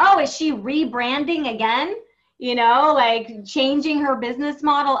 oh, is she rebranding again? You know, like changing her business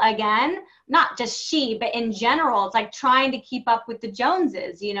model again? Not just she, but in general, it's like trying to keep up with the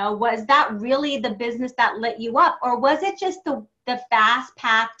Joneses. You know, was that really the business that lit you up? Or was it just the fast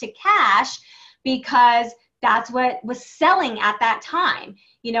path to cash because that's what was selling at that time?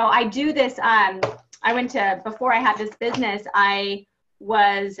 You know, I do this, before I had this business, I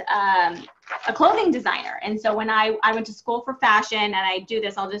was a clothing designer. And so when I went to school for fashion, and I do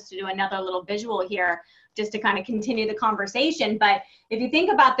this, I'll just do another little visual here just to kind of continue the conversation. But if you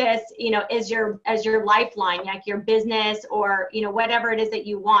think about this, you know, as your lifeline, like your business, or, you know, whatever it is that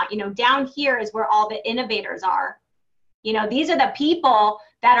you want, you know, down here is where all the innovators are. You know, these are the people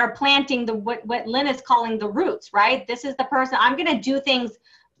that are planting what Lynn is calling the roots, right? This is the person, I'm going to do things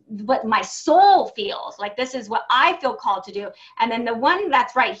what my soul feels like. This is what I feel called to do. And then the one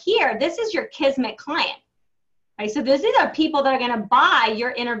that's right here, this is your kismet client, right? So these are people that are going to buy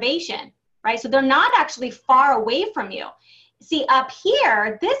your innovation, right? So they're not actually far away from you. See, up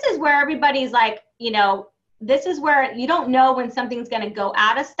here, this is where everybody's like, you know, this is where you don't know when something's going to go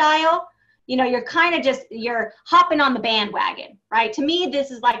out of style. You know, you're kind of just, you're hopping on the bandwagon, right? To me,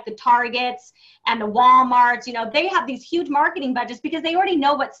 this is like the Targets and the Walmarts. You know, they have these huge marketing budgets because they already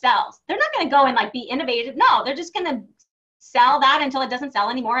know what sells. They're not going to go and like be innovative. No, they're just going to sell that until it doesn't sell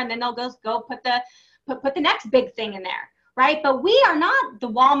anymore. And then they'll go put the next big thing in there, right? But we are not the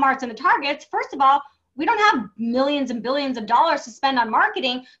Walmarts and the Targets. First of all, we don't have millions and billions of dollars to spend on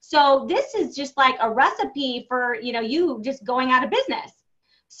marketing. So this is just like a recipe for, you know, you just going out of business.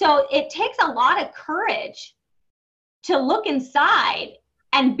 So it takes a lot of courage to look inside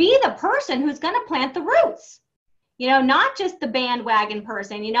and be the person who's going to plant the roots, you know, not just the bandwagon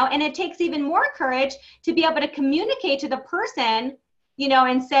person, you know, and it takes even more courage to be able to communicate to the person, you know,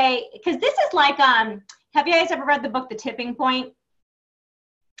 and say, because this is like, have you guys ever read the book, The Tipping Point?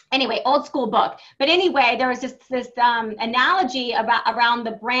 Anyway, old school book. But anyway, there was this analogy around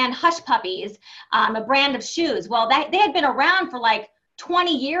the brand Hush Puppies, a brand of shoes. Well, they had been around for like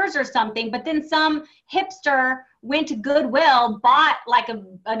 20 years or something, but then some hipster went to Goodwill, bought like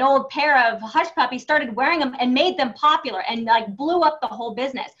an old pair of Hush Puppies, started wearing them and made them popular and like blew up the whole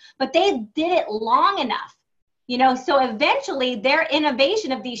business. But they did it long enough, you know, so eventually their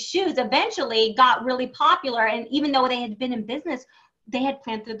innovation of these shoes eventually got really popular. And even though they had been in business, they had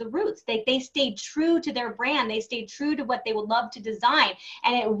planted the roots. They stayed true to their brand. They stayed true to what they would love to design.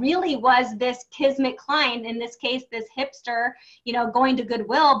 And it really was this kismet client, in this case, this hipster, you know, going to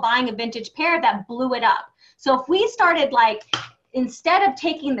Goodwill, buying a vintage pair that blew it up. So if we started like instead of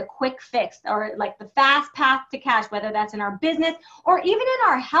taking the quick fix or like the fast path to cash, whether that's in our business or even in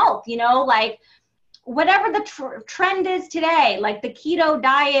our health, you know, like whatever the trend is today, like the keto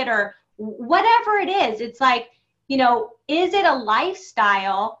diet or whatever it is, it's like, you know, is it a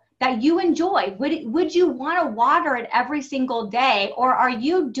lifestyle that you enjoy? Would you want to water it every single day? Or are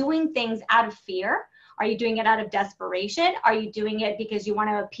you doing things out of fear? Are you doing it out of desperation? Are you doing it because you want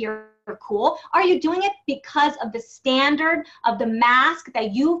to appear cool? Are you doing it because of the standard of the mask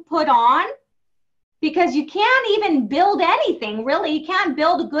that you put on? Because you can't even build anything, really. You can't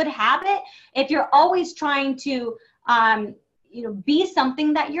build a good habit if you're always trying to, you know, be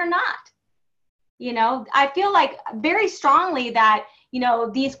something that you're not. You know, I feel like very strongly that, you know,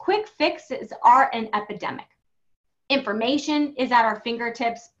 these quick fixes are an epidemic. Information is at our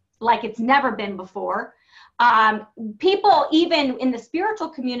fingertips like it's never been before. People, even in the spiritual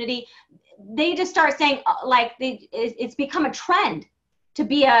community, they just start saying, like, it's become a trend to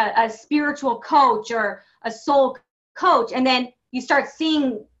be a spiritual coach or a soul coach. And then you start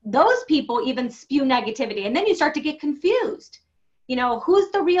seeing those people even spew negativity. And then you start to get confused. You know,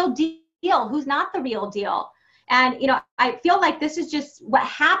 who's the real deal? Who's not the real deal? And, you know, I feel like this is just what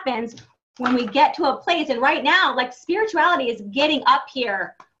happens when we get to a place. And right now, like, spirituality is getting up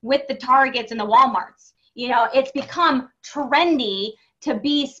here with the Targets and the Walmarts. You know, it's become trendy to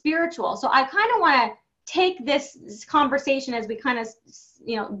be spiritual. So I kind of want to take this conversation as we kind of,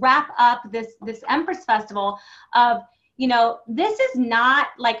 you know, wrap up this Empress Festival of, you know, this is not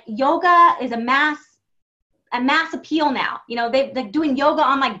like yoga is a mass appeal now. You know, they're doing yoga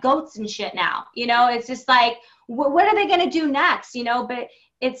on like goats and shit now. You know, it's just like, what are they going to do next? You know, but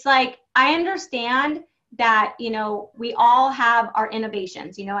it's like, I understand that, you know, we all have our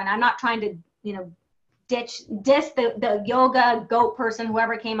innovations, you know, and I'm not trying to, you know, diss the yoga goat person,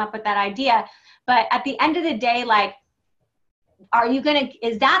 whoever came up with that idea. But at the end of the day, like,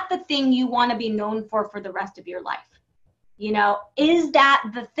 is that the thing you want to be known for the rest of your life? You know, is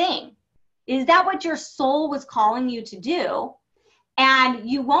that the thing? Is that what your soul was calling you to do? And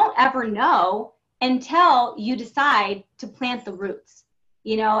you won't ever know until you decide to plant the roots,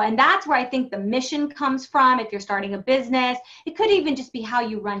 you know, and that's where I think the mission comes from. If you're starting a business, it could even just be how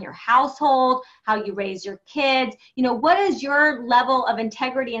you run your household, how you raise your kids, you know, what is your level of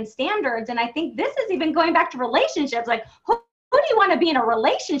integrity and standards? And I think this is even going back to relationships, like who do you want to be in a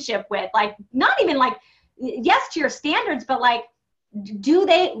relationship with? Like, not even like, yes, to your standards, but like,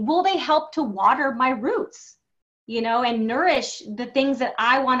 will they help to water my roots, you know, and nourish the things that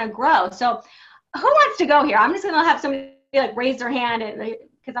I want to grow? So who wants to go here? I'm just going to have somebody like raise their hand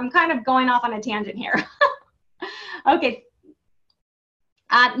because I'm kind of going off on a tangent here. Okay.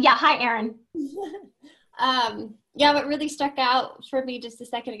 Yeah. Hi, Erin. Yeah, what really struck out for me just a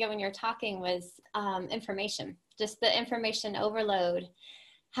second ago when you were talking was information, just the information overload,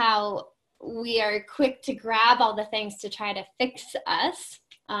 how we are quick to grab all the things to try to fix us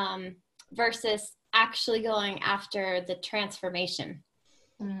versus actually going after the transformation.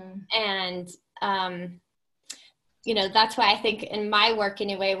 And, you know, that's why I think in my work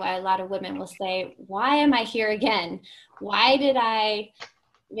anyway, why a lot of women will say, why am I here again? Why did I,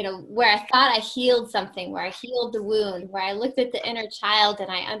 you know, where I thought I healed something, where I healed the wound, where I looked at the inner child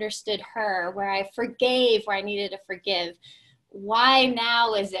and I understood her, where I forgave, where I needed to forgive. Why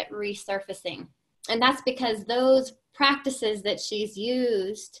now is it resurfacing? And that's because those practices that she's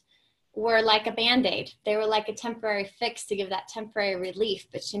used were like a Band-Aid. They were like a temporary fix to give that temporary relief,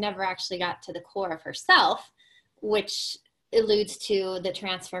 but she never actually got to the core of herself, which alludes to the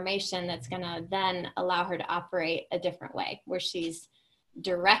transformation that's going to then allow her to operate a different way, where she's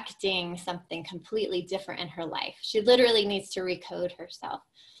directing something completely different in her life. She literally needs to recode herself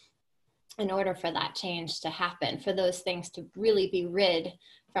in order for that change to happen, for those things to really be rid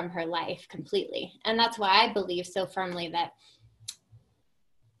from her life completely. And that's why I believe so firmly that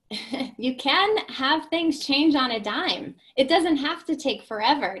you can have things change on a dime. It doesn't have to take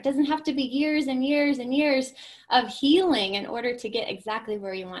forever. It doesn't have to be years and years and years of healing in order to get exactly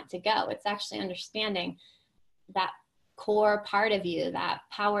where you want to go. It's actually understanding that core part of you, that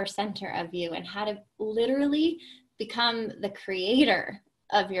power center of you, and how to literally become the creator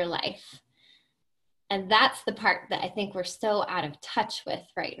of your life. And that's the part that I think we're so out of touch with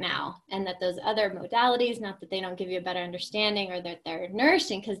right now. And that those other modalities, not that they don't give you a better understanding or that they're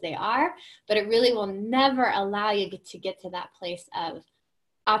nourishing, because they are, but it really will never allow you to get to that place of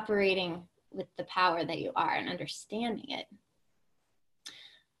operating with the power that you are and understanding it.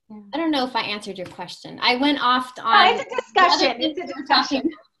 I don't know if I answered your question. I went off on it's a discussion. It's a discussion.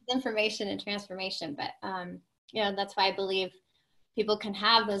 Information and transformation, but you know, that's why I believe people can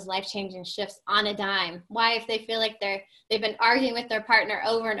have those life-changing shifts on a dime. Why, if they feel like they've been arguing with their partner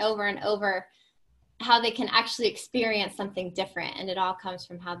over and over and over, how they can actually experience something different. And it all comes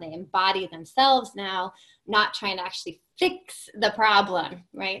from how they embody themselves now, not trying to actually fix the problem,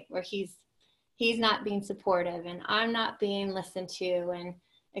 right? Where he's not being supportive and I'm not being listened to, and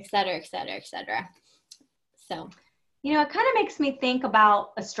et cetera, et cetera, et cetera. So, you know, it kind of makes me think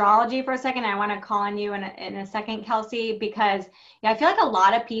about astrology for a second. I want to call on you in a second, Kelsey, because I feel like a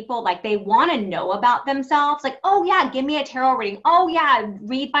lot of people, like, they want to know about themselves. Like, oh yeah, give me a tarot reading. Oh yeah,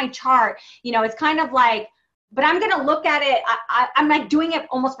 read my chart. You know, it's kind of like, but I'm going to look at it. I'm like doing it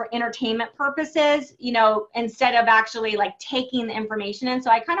almost for entertainment purposes, you know, instead of actually like taking the information in. So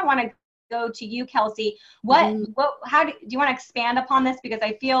I kind of want to go to you, Kelsey. How do you want to expand upon this? Because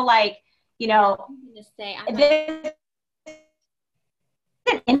I feel like, you know, this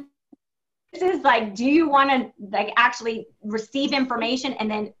is like, do you want to like actually receive information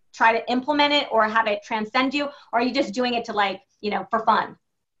and then try to implement it or have it transcend you? Or are you just doing it to, like, you know, for fun?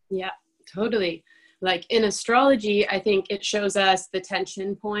 Yeah, totally. Like in astrology, I think it shows us the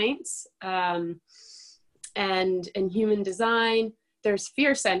tension points, and in human design, there's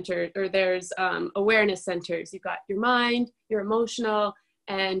fear centers, or there's awareness centers. You've got your mind, your emotional,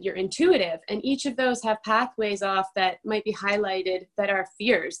 and your intuitive. And each of those have pathways off that might be highlighted that are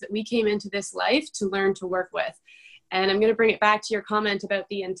fears that we came into this life to learn to work with. And I'm going to bring it back to your comment about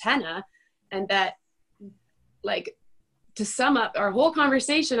the antenna, and that, like, to sum up our whole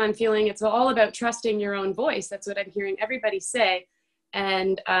conversation, I'm feeling it's all about trusting your own voice. That's what I'm hearing everybody say.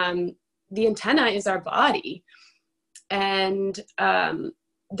 And the antenna is our body. And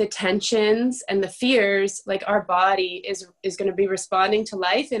the tensions and the fears, like, our body is going to be responding to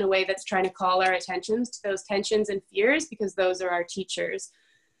life in a way that's trying to call our attentions to those tensions and fears, because those are our teachers.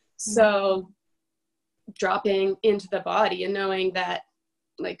 Mm-hmm. So dropping into the body and knowing that,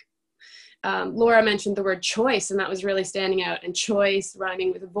 like, Laura mentioned the word choice, and that was really standing out, and choice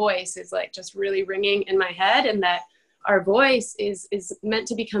rhyming with voice is like just really ringing in my head, and that our voice is meant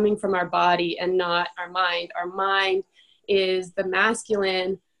to be coming from our body and not our mind. Our mind is the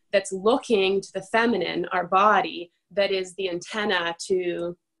masculine that's looking to the feminine, our body, that is the antenna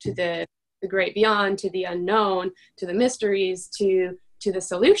to the great beyond, to the unknown, to the mysteries, to the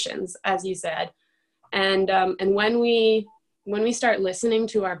solutions, as you said. And when we start listening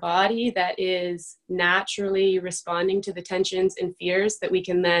to our body, that is naturally responding to the tensions and fears that we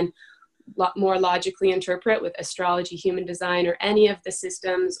can then more logically interpret with astrology, human design, or any of the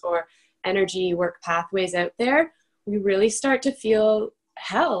systems or energy work pathways out there, we really start to feel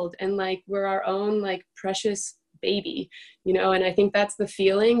held and like we're our own, like, precious baby, you know. And I think that's the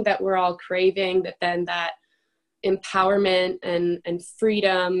feeling that we're all craving, that then that empowerment and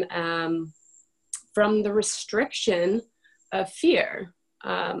freedom from the restriction of fear,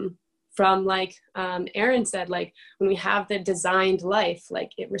 from, like, Erin said, like, when we have the designed life,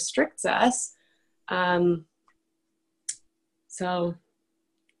 like, it restricts us. So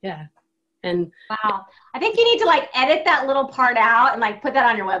yeah. And wow, I think you need to, like, edit that little part out and, like, put that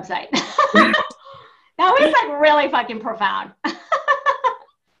on your website. That was, like, really fucking profound.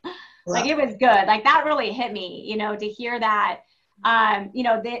 Like, it was good. Like, that really hit me, you know, to hear that. You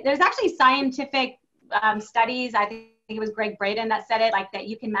know, there's actually scientific studies. I think it was Greg Braden that said it, like, that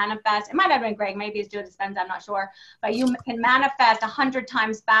you can manifest. It might have been Greg, maybe it's Joe Dispenza, I'm not sure. But you can manifest 100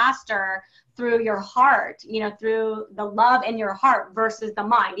 times faster through your heart, you know, through the love in your heart versus the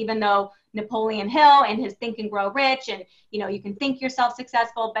mind. Even though Napoleon Hill and his Think and Grow Rich, and, you know, you can think yourself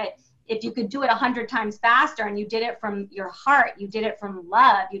successful, but if you could do it 100 times faster and you did it from your heart, you did it from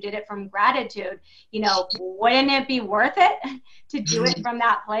love, you did it from gratitude, you know, wouldn't it be worth it to do it from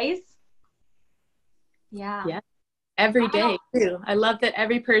that place? Yeah. Yeah. Every day too. I love that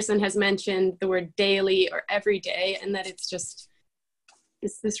every person has mentioned the word daily or every day, and that it's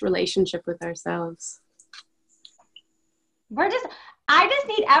this relationship with ourselves. I just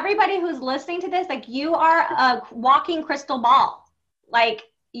need everybody who's listening to this, like, you are a walking crystal ball. Like,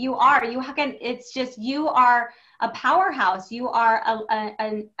 you are a powerhouse. You are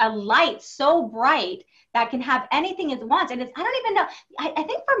a light so bright that can have anything it wants. And I don't even know. I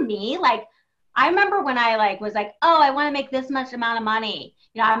think for me, like, I remember when I, like, was like, oh, I want to make this much amount of money.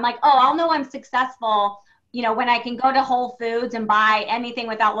 You know, I'm like, oh, I'll know I'm successful, you know, when I can go to Whole Foods and buy anything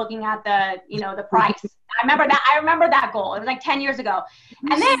without looking at the, you know, the price. I remember that goal. It was like 10 years ago.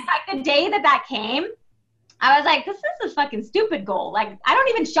 And then, like, the day that came, I was like, this is a fucking stupid goal. Like, I don't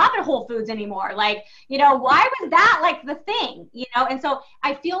even shop at Whole Foods anymore. Like, you know, why was that, like, the thing, you know? And so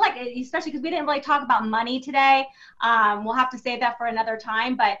I feel like, especially because we didn't really talk about money today, we'll have to save that for another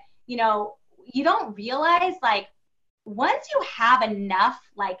time. But, you know, you don't realize, like, once you have enough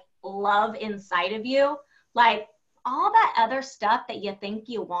like love inside of you, like all that other stuff that you think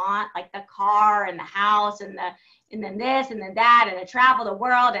you want, like the car and the house and then this and then that and the travel the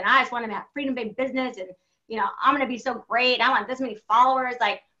world, and I just want to have freedom-based business, and I'm going to be so great, I want this many followers.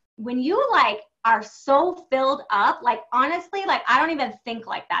 Like when you like are so filled up, like honestly, like I don't even think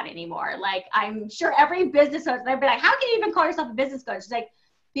like that anymore. Like I'm sure every business coach, they'd be like, how can you even call yourself a business coach? It's like,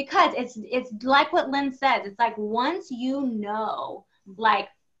 because it's like what Lynn says, it's like once like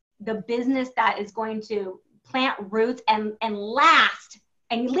the business that is going to plant roots and last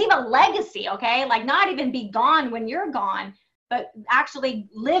and leave a legacy, okay? Like not even be gone when you're gone, but actually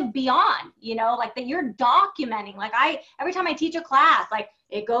live beyond, like that you're documenting. Like every time I teach a class, like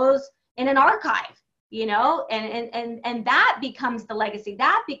it goes in an archive, and that becomes the legacy.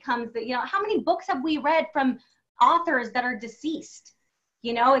 That becomes the, how many books have we read from authors that are deceased?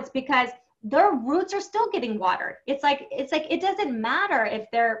 It's because their roots are still getting watered. It's like it doesn't matter if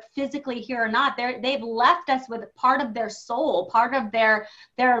they're physically here or not. They've left us with part of their soul, part of their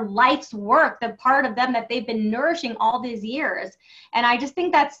life's work, the part of them that they've been nourishing all these years. And I just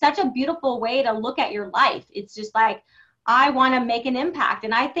think that's such a beautiful way to look at your life. It's just like, I want to make an impact.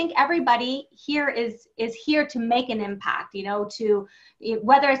 And I think everybody here is here to make an impact, to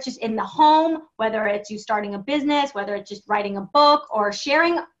whether it's just in the home, whether it's you starting a business, whether it's just writing a book or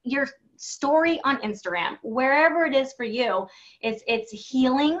sharing your story on Instagram, wherever it is for you, it's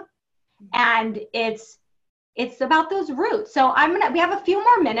healing, and it's about those roots. So we have a few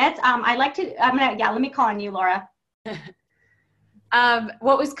more minutes. Let me call on you, Laura.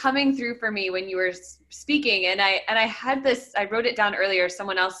 What was coming through for me when you were speaking, and I had this, I wrote it down earlier,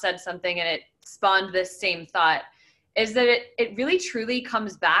 someone else said something and it spawned this same thought, is that it really truly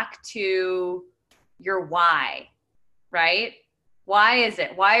comes back to your why, right? Why is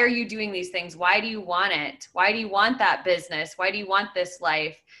it? Why are you doing these things? Why do you want it? Why do you want that business? Why do you want this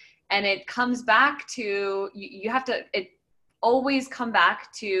life? And it comes back to, it always come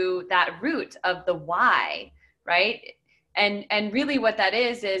back to that root of the why, right? And really what that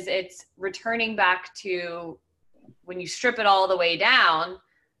is it's returning back to, when you strip it all the way down,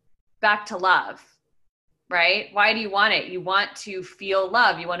 back to love, right? Why do you want it? You want to feel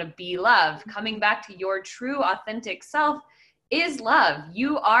love. You want to be loved. Coming back to your true authentic self is love.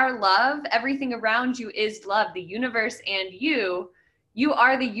 You are love. Everything around you is love. The universe and you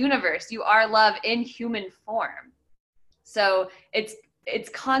are the universe. You are love in human form. So it's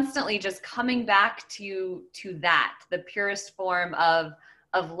constantly just coming back to that. The purest form of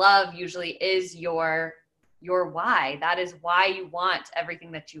love usually is your why. That is why you want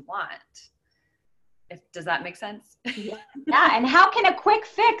everything that you want. Does that make sense? Yeah. And how can a quick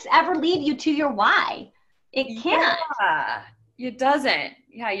fix ever lead you to your why? It can't. Yeah, it doesn't.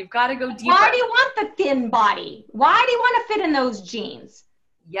 Yeah, you've got to go deeper. Why do you want the thin body? Why do you want to fit in those jeans?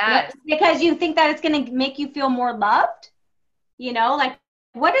 Yes. Because you think that it's going to make you feel more loved? Like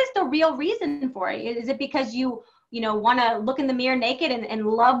what is the real reason for it? Is it because you want to look in the mirror naked and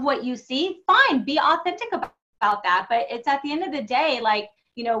love what you see? Fine, be authentic about that. But it's at the end of the day, like,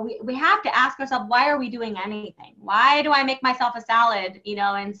 we have to ask ourselves, why are we doing anything? Why do I make myself a salad,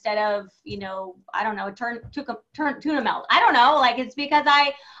 instead of, I don't know, turn tuna melt? I don't know. Like, it's because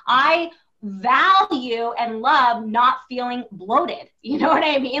I value and love not feeling bloated. You know what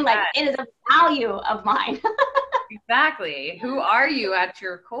I mean? Like, it is a value of mine. Exactly. Who are you at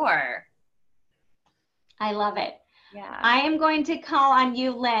your core? I love it. Yeah. I am going to call on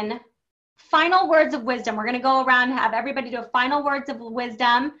you, Lynn. Final words of wisdom. We're going to go around and have everybody do a final words of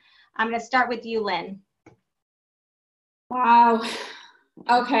wisdom. I'm going to start with you, Lynn. Wow.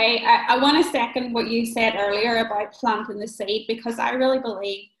 Okay. I want to second what you said earlier about planting the seed, because I really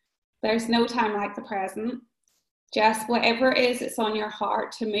believe there's no time like the present. Just whatever it is that's on your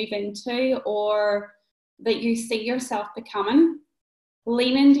heart to move into, or that you see yourself becoming,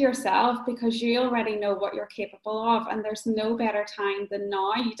 lean into yourself, because you already know what you're capable of, and there's no better time than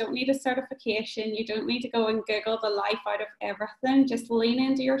now. You don't need a certification. You don't need to go and Google the life out of everything. Just lean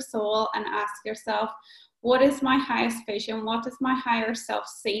into your soul and ask yourself, what is my highest vision? What does my higher self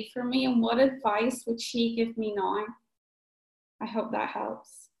see for me? And what advice would she give me now? I hope that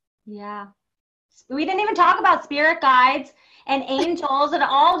helps. Yeah. We didn't even talk about spirit guides and angels that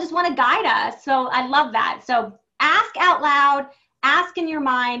all just want to guide us. So I love that. So ask out loud, ask in your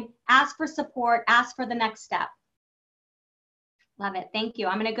mind, ask for support, ask for the next step. Love it. Thank you.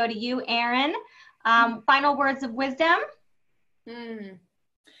 I'm going to go to you, Erin. Final words of wisdom.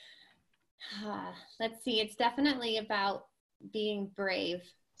 Let's see. It's definitely about being brave,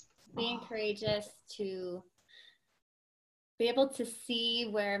 being courageous, to be able to see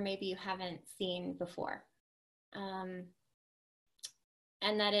where maybe you haven't seen before. And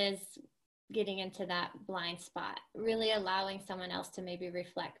that is getting into that blind spot, really allowing someone else to maybe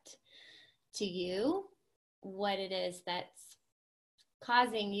reflect to you what it is that's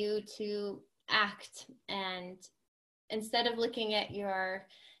causing you to act. And instead of looking at your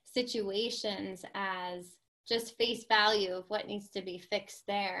situations as just face value of what needs to be fixed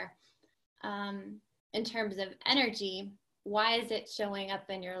there, in terms of energy, why is it showing up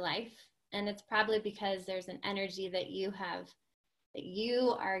in your life? And it's probably because there's an energy that you have, that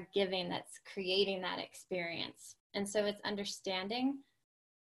you are giving, that's creating that experience. And so it's understanding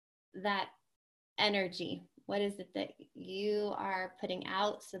that energy. What is it that you are putting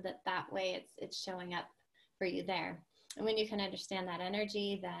out, so that that way it's showing up for you there? And when you can understand that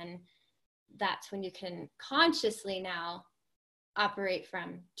energy, then that's when you can consciously now operate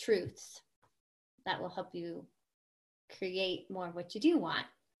from truths that will help you create more of what you do want.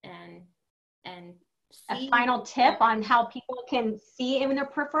 And a final tip on how people can see in their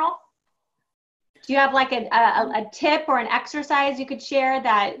peripheral? Do you have like a tip or an exercise you could share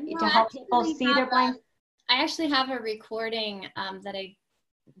that to help people see their blind? I actually have a recording that I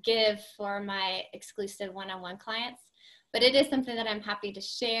give for my exclusive one-on-one clients, but it is something that I'm happy to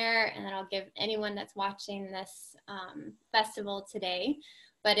share and that I'll give anyone that's watching this festival today.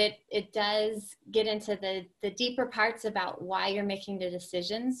 But it does get into the deeper parts about why you're making the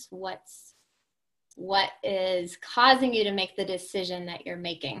decisions, what is causing you to make the decision that you're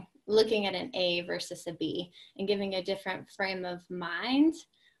making, looking at an A versus a B and giving a different frame of mind.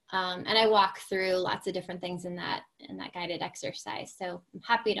 And I walk through lots of different things in that guided exercise. So I'm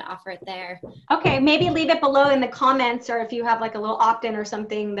happy to offer it there. Okay, maybe leave it below in the comments, or if you have like a little opt-in or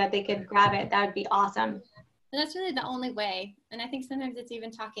something that they could grab it, that would be awesome. And that's really the only way. And I think sometimes it's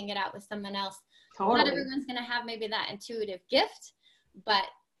even talking it out with someone else. Totally. Not everyone's going to have maybe that intuitive gift, but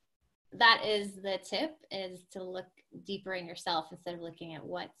that is the tip, is to look deeper in yourself instead of looking at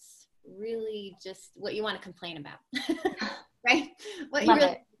what's really just what you want to complain about. Right? What you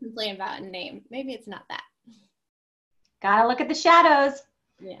really complain about and name. Maybe it's not that. Gotta look at the shadows.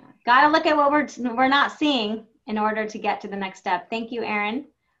 Yeah. Gotta look at what we're not seeing in order to get to the next step. Thank you, Erin.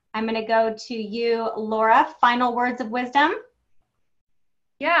 I'm going to go to you, Laura. Final words of wisdom.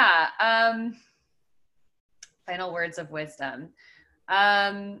 Yeah. Final words of wisdom.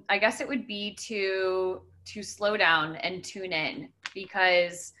 I guess it would be to slow down and tune in,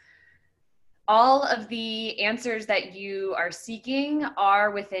 because all of the answers that you are seeking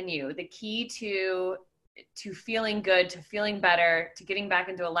are within you. The key to feeling good, to feeling better, to getting back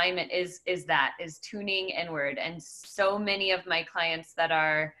into alignment is tuning inward. And so many of my clients that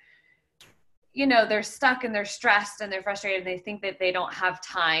are, they're stuck and they're stressed and they're frustrated and they think that they don't have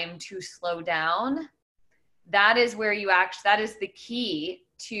time to slow down. That is where that is the key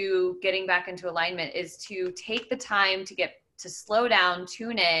to getting back into alignment, is to take the time to slow down,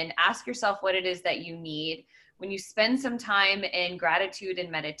 tune in, ask yourself what it is that you need. When you spend some time in gratitude and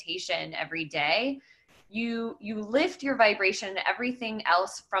meditation every day, you lift your vibration, and everything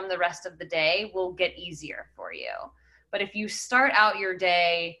else from the rest of the day will get easier for you. But if you start out your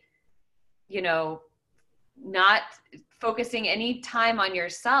day, not focusing any time on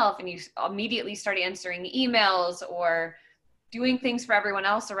yourself, and you immediately start answering emails or doing things for everyone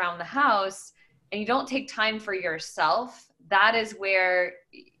else around the house, and you don't take time for yourself, that is where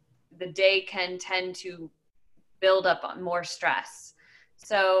the day can tend to build up on more stress.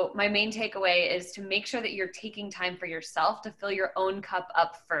 So my main takeaway is to make sure that you're taking time for yourself, to fill your own cup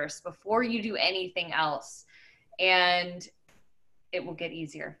up first before you do anything else. And it will get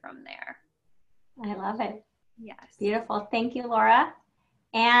easier from there. I love it. Yes. Beautiful. Thank you, Laura.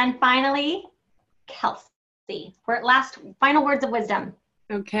 And finally, Kelsey, final words of wisdom.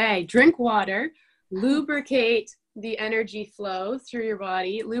 Okay. Drink water, lubricate the energy flow through your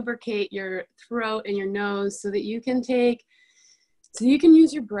body, lubricate your throat and your nose so that you can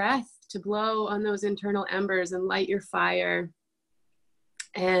use your breath to blow on those internal embers and light your fire.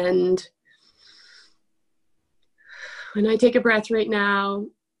 And when I take a breath right now,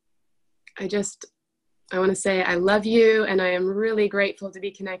 I want to say I love you, and I am really grateful to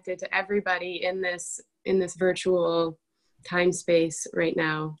be connected to everybody in this virtual time space right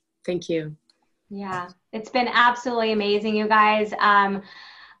now. Thank you. Yeah, it's been absolutely amazing, you guys.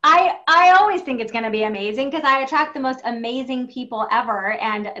 I always think it's going to be amazing because I attract the most amazing people ever,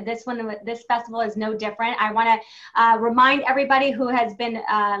 and this festival is no different. I want to remind everybody who has been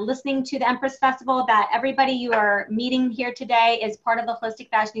listening to the Empress Festival that everybody you are meeting here today is part of the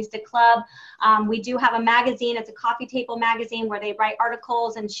Holistic Fashionista Club. We do have a magazine. It's a coffee table magazine where they write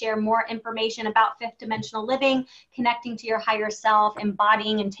articles and share more information about fifth dimensional living, connecting to your higher self,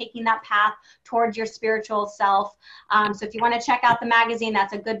 embodying and taking that path towards your spiritual self. So if you want to check out the magazine,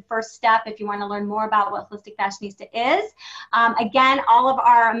 that's a good first step if you want to learn more about what Holistic Fashionista is. Again, all of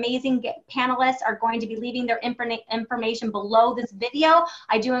our amazing panelists are going to be leaving their information below this video.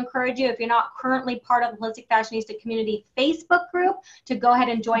 I do encourage you, if you're not currently part of the Holistic Fashionista Community Facebook group, to go ahead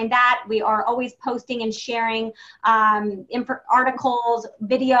and join that. We are always posting and sharing articles,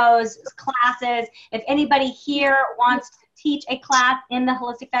 videos, classes. If anybody here wants to teach a class in the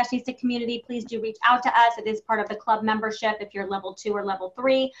Holistic Fashionista community, please do reach out to us. It is part of the club membership if you're level 2 or level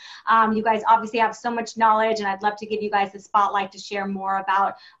 3. You guys obviously have so much knowledge, and I'd love to give you guys the spotlight to share more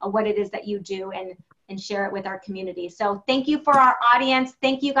about what it is that you do and share it with our community. So thank you for our audience.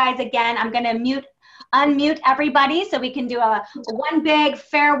 Thank you guys again. I'm going to unmute everybody so we can do one big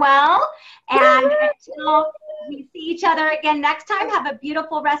farewell. And until we see each other again next time, have a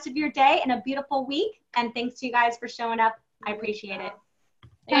beautiful rest of your day and a beautiful week. And thanks to you guys for showing up. I appreciate it.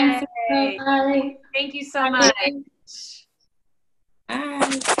 Yay. Thank you so much.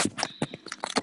 Bye.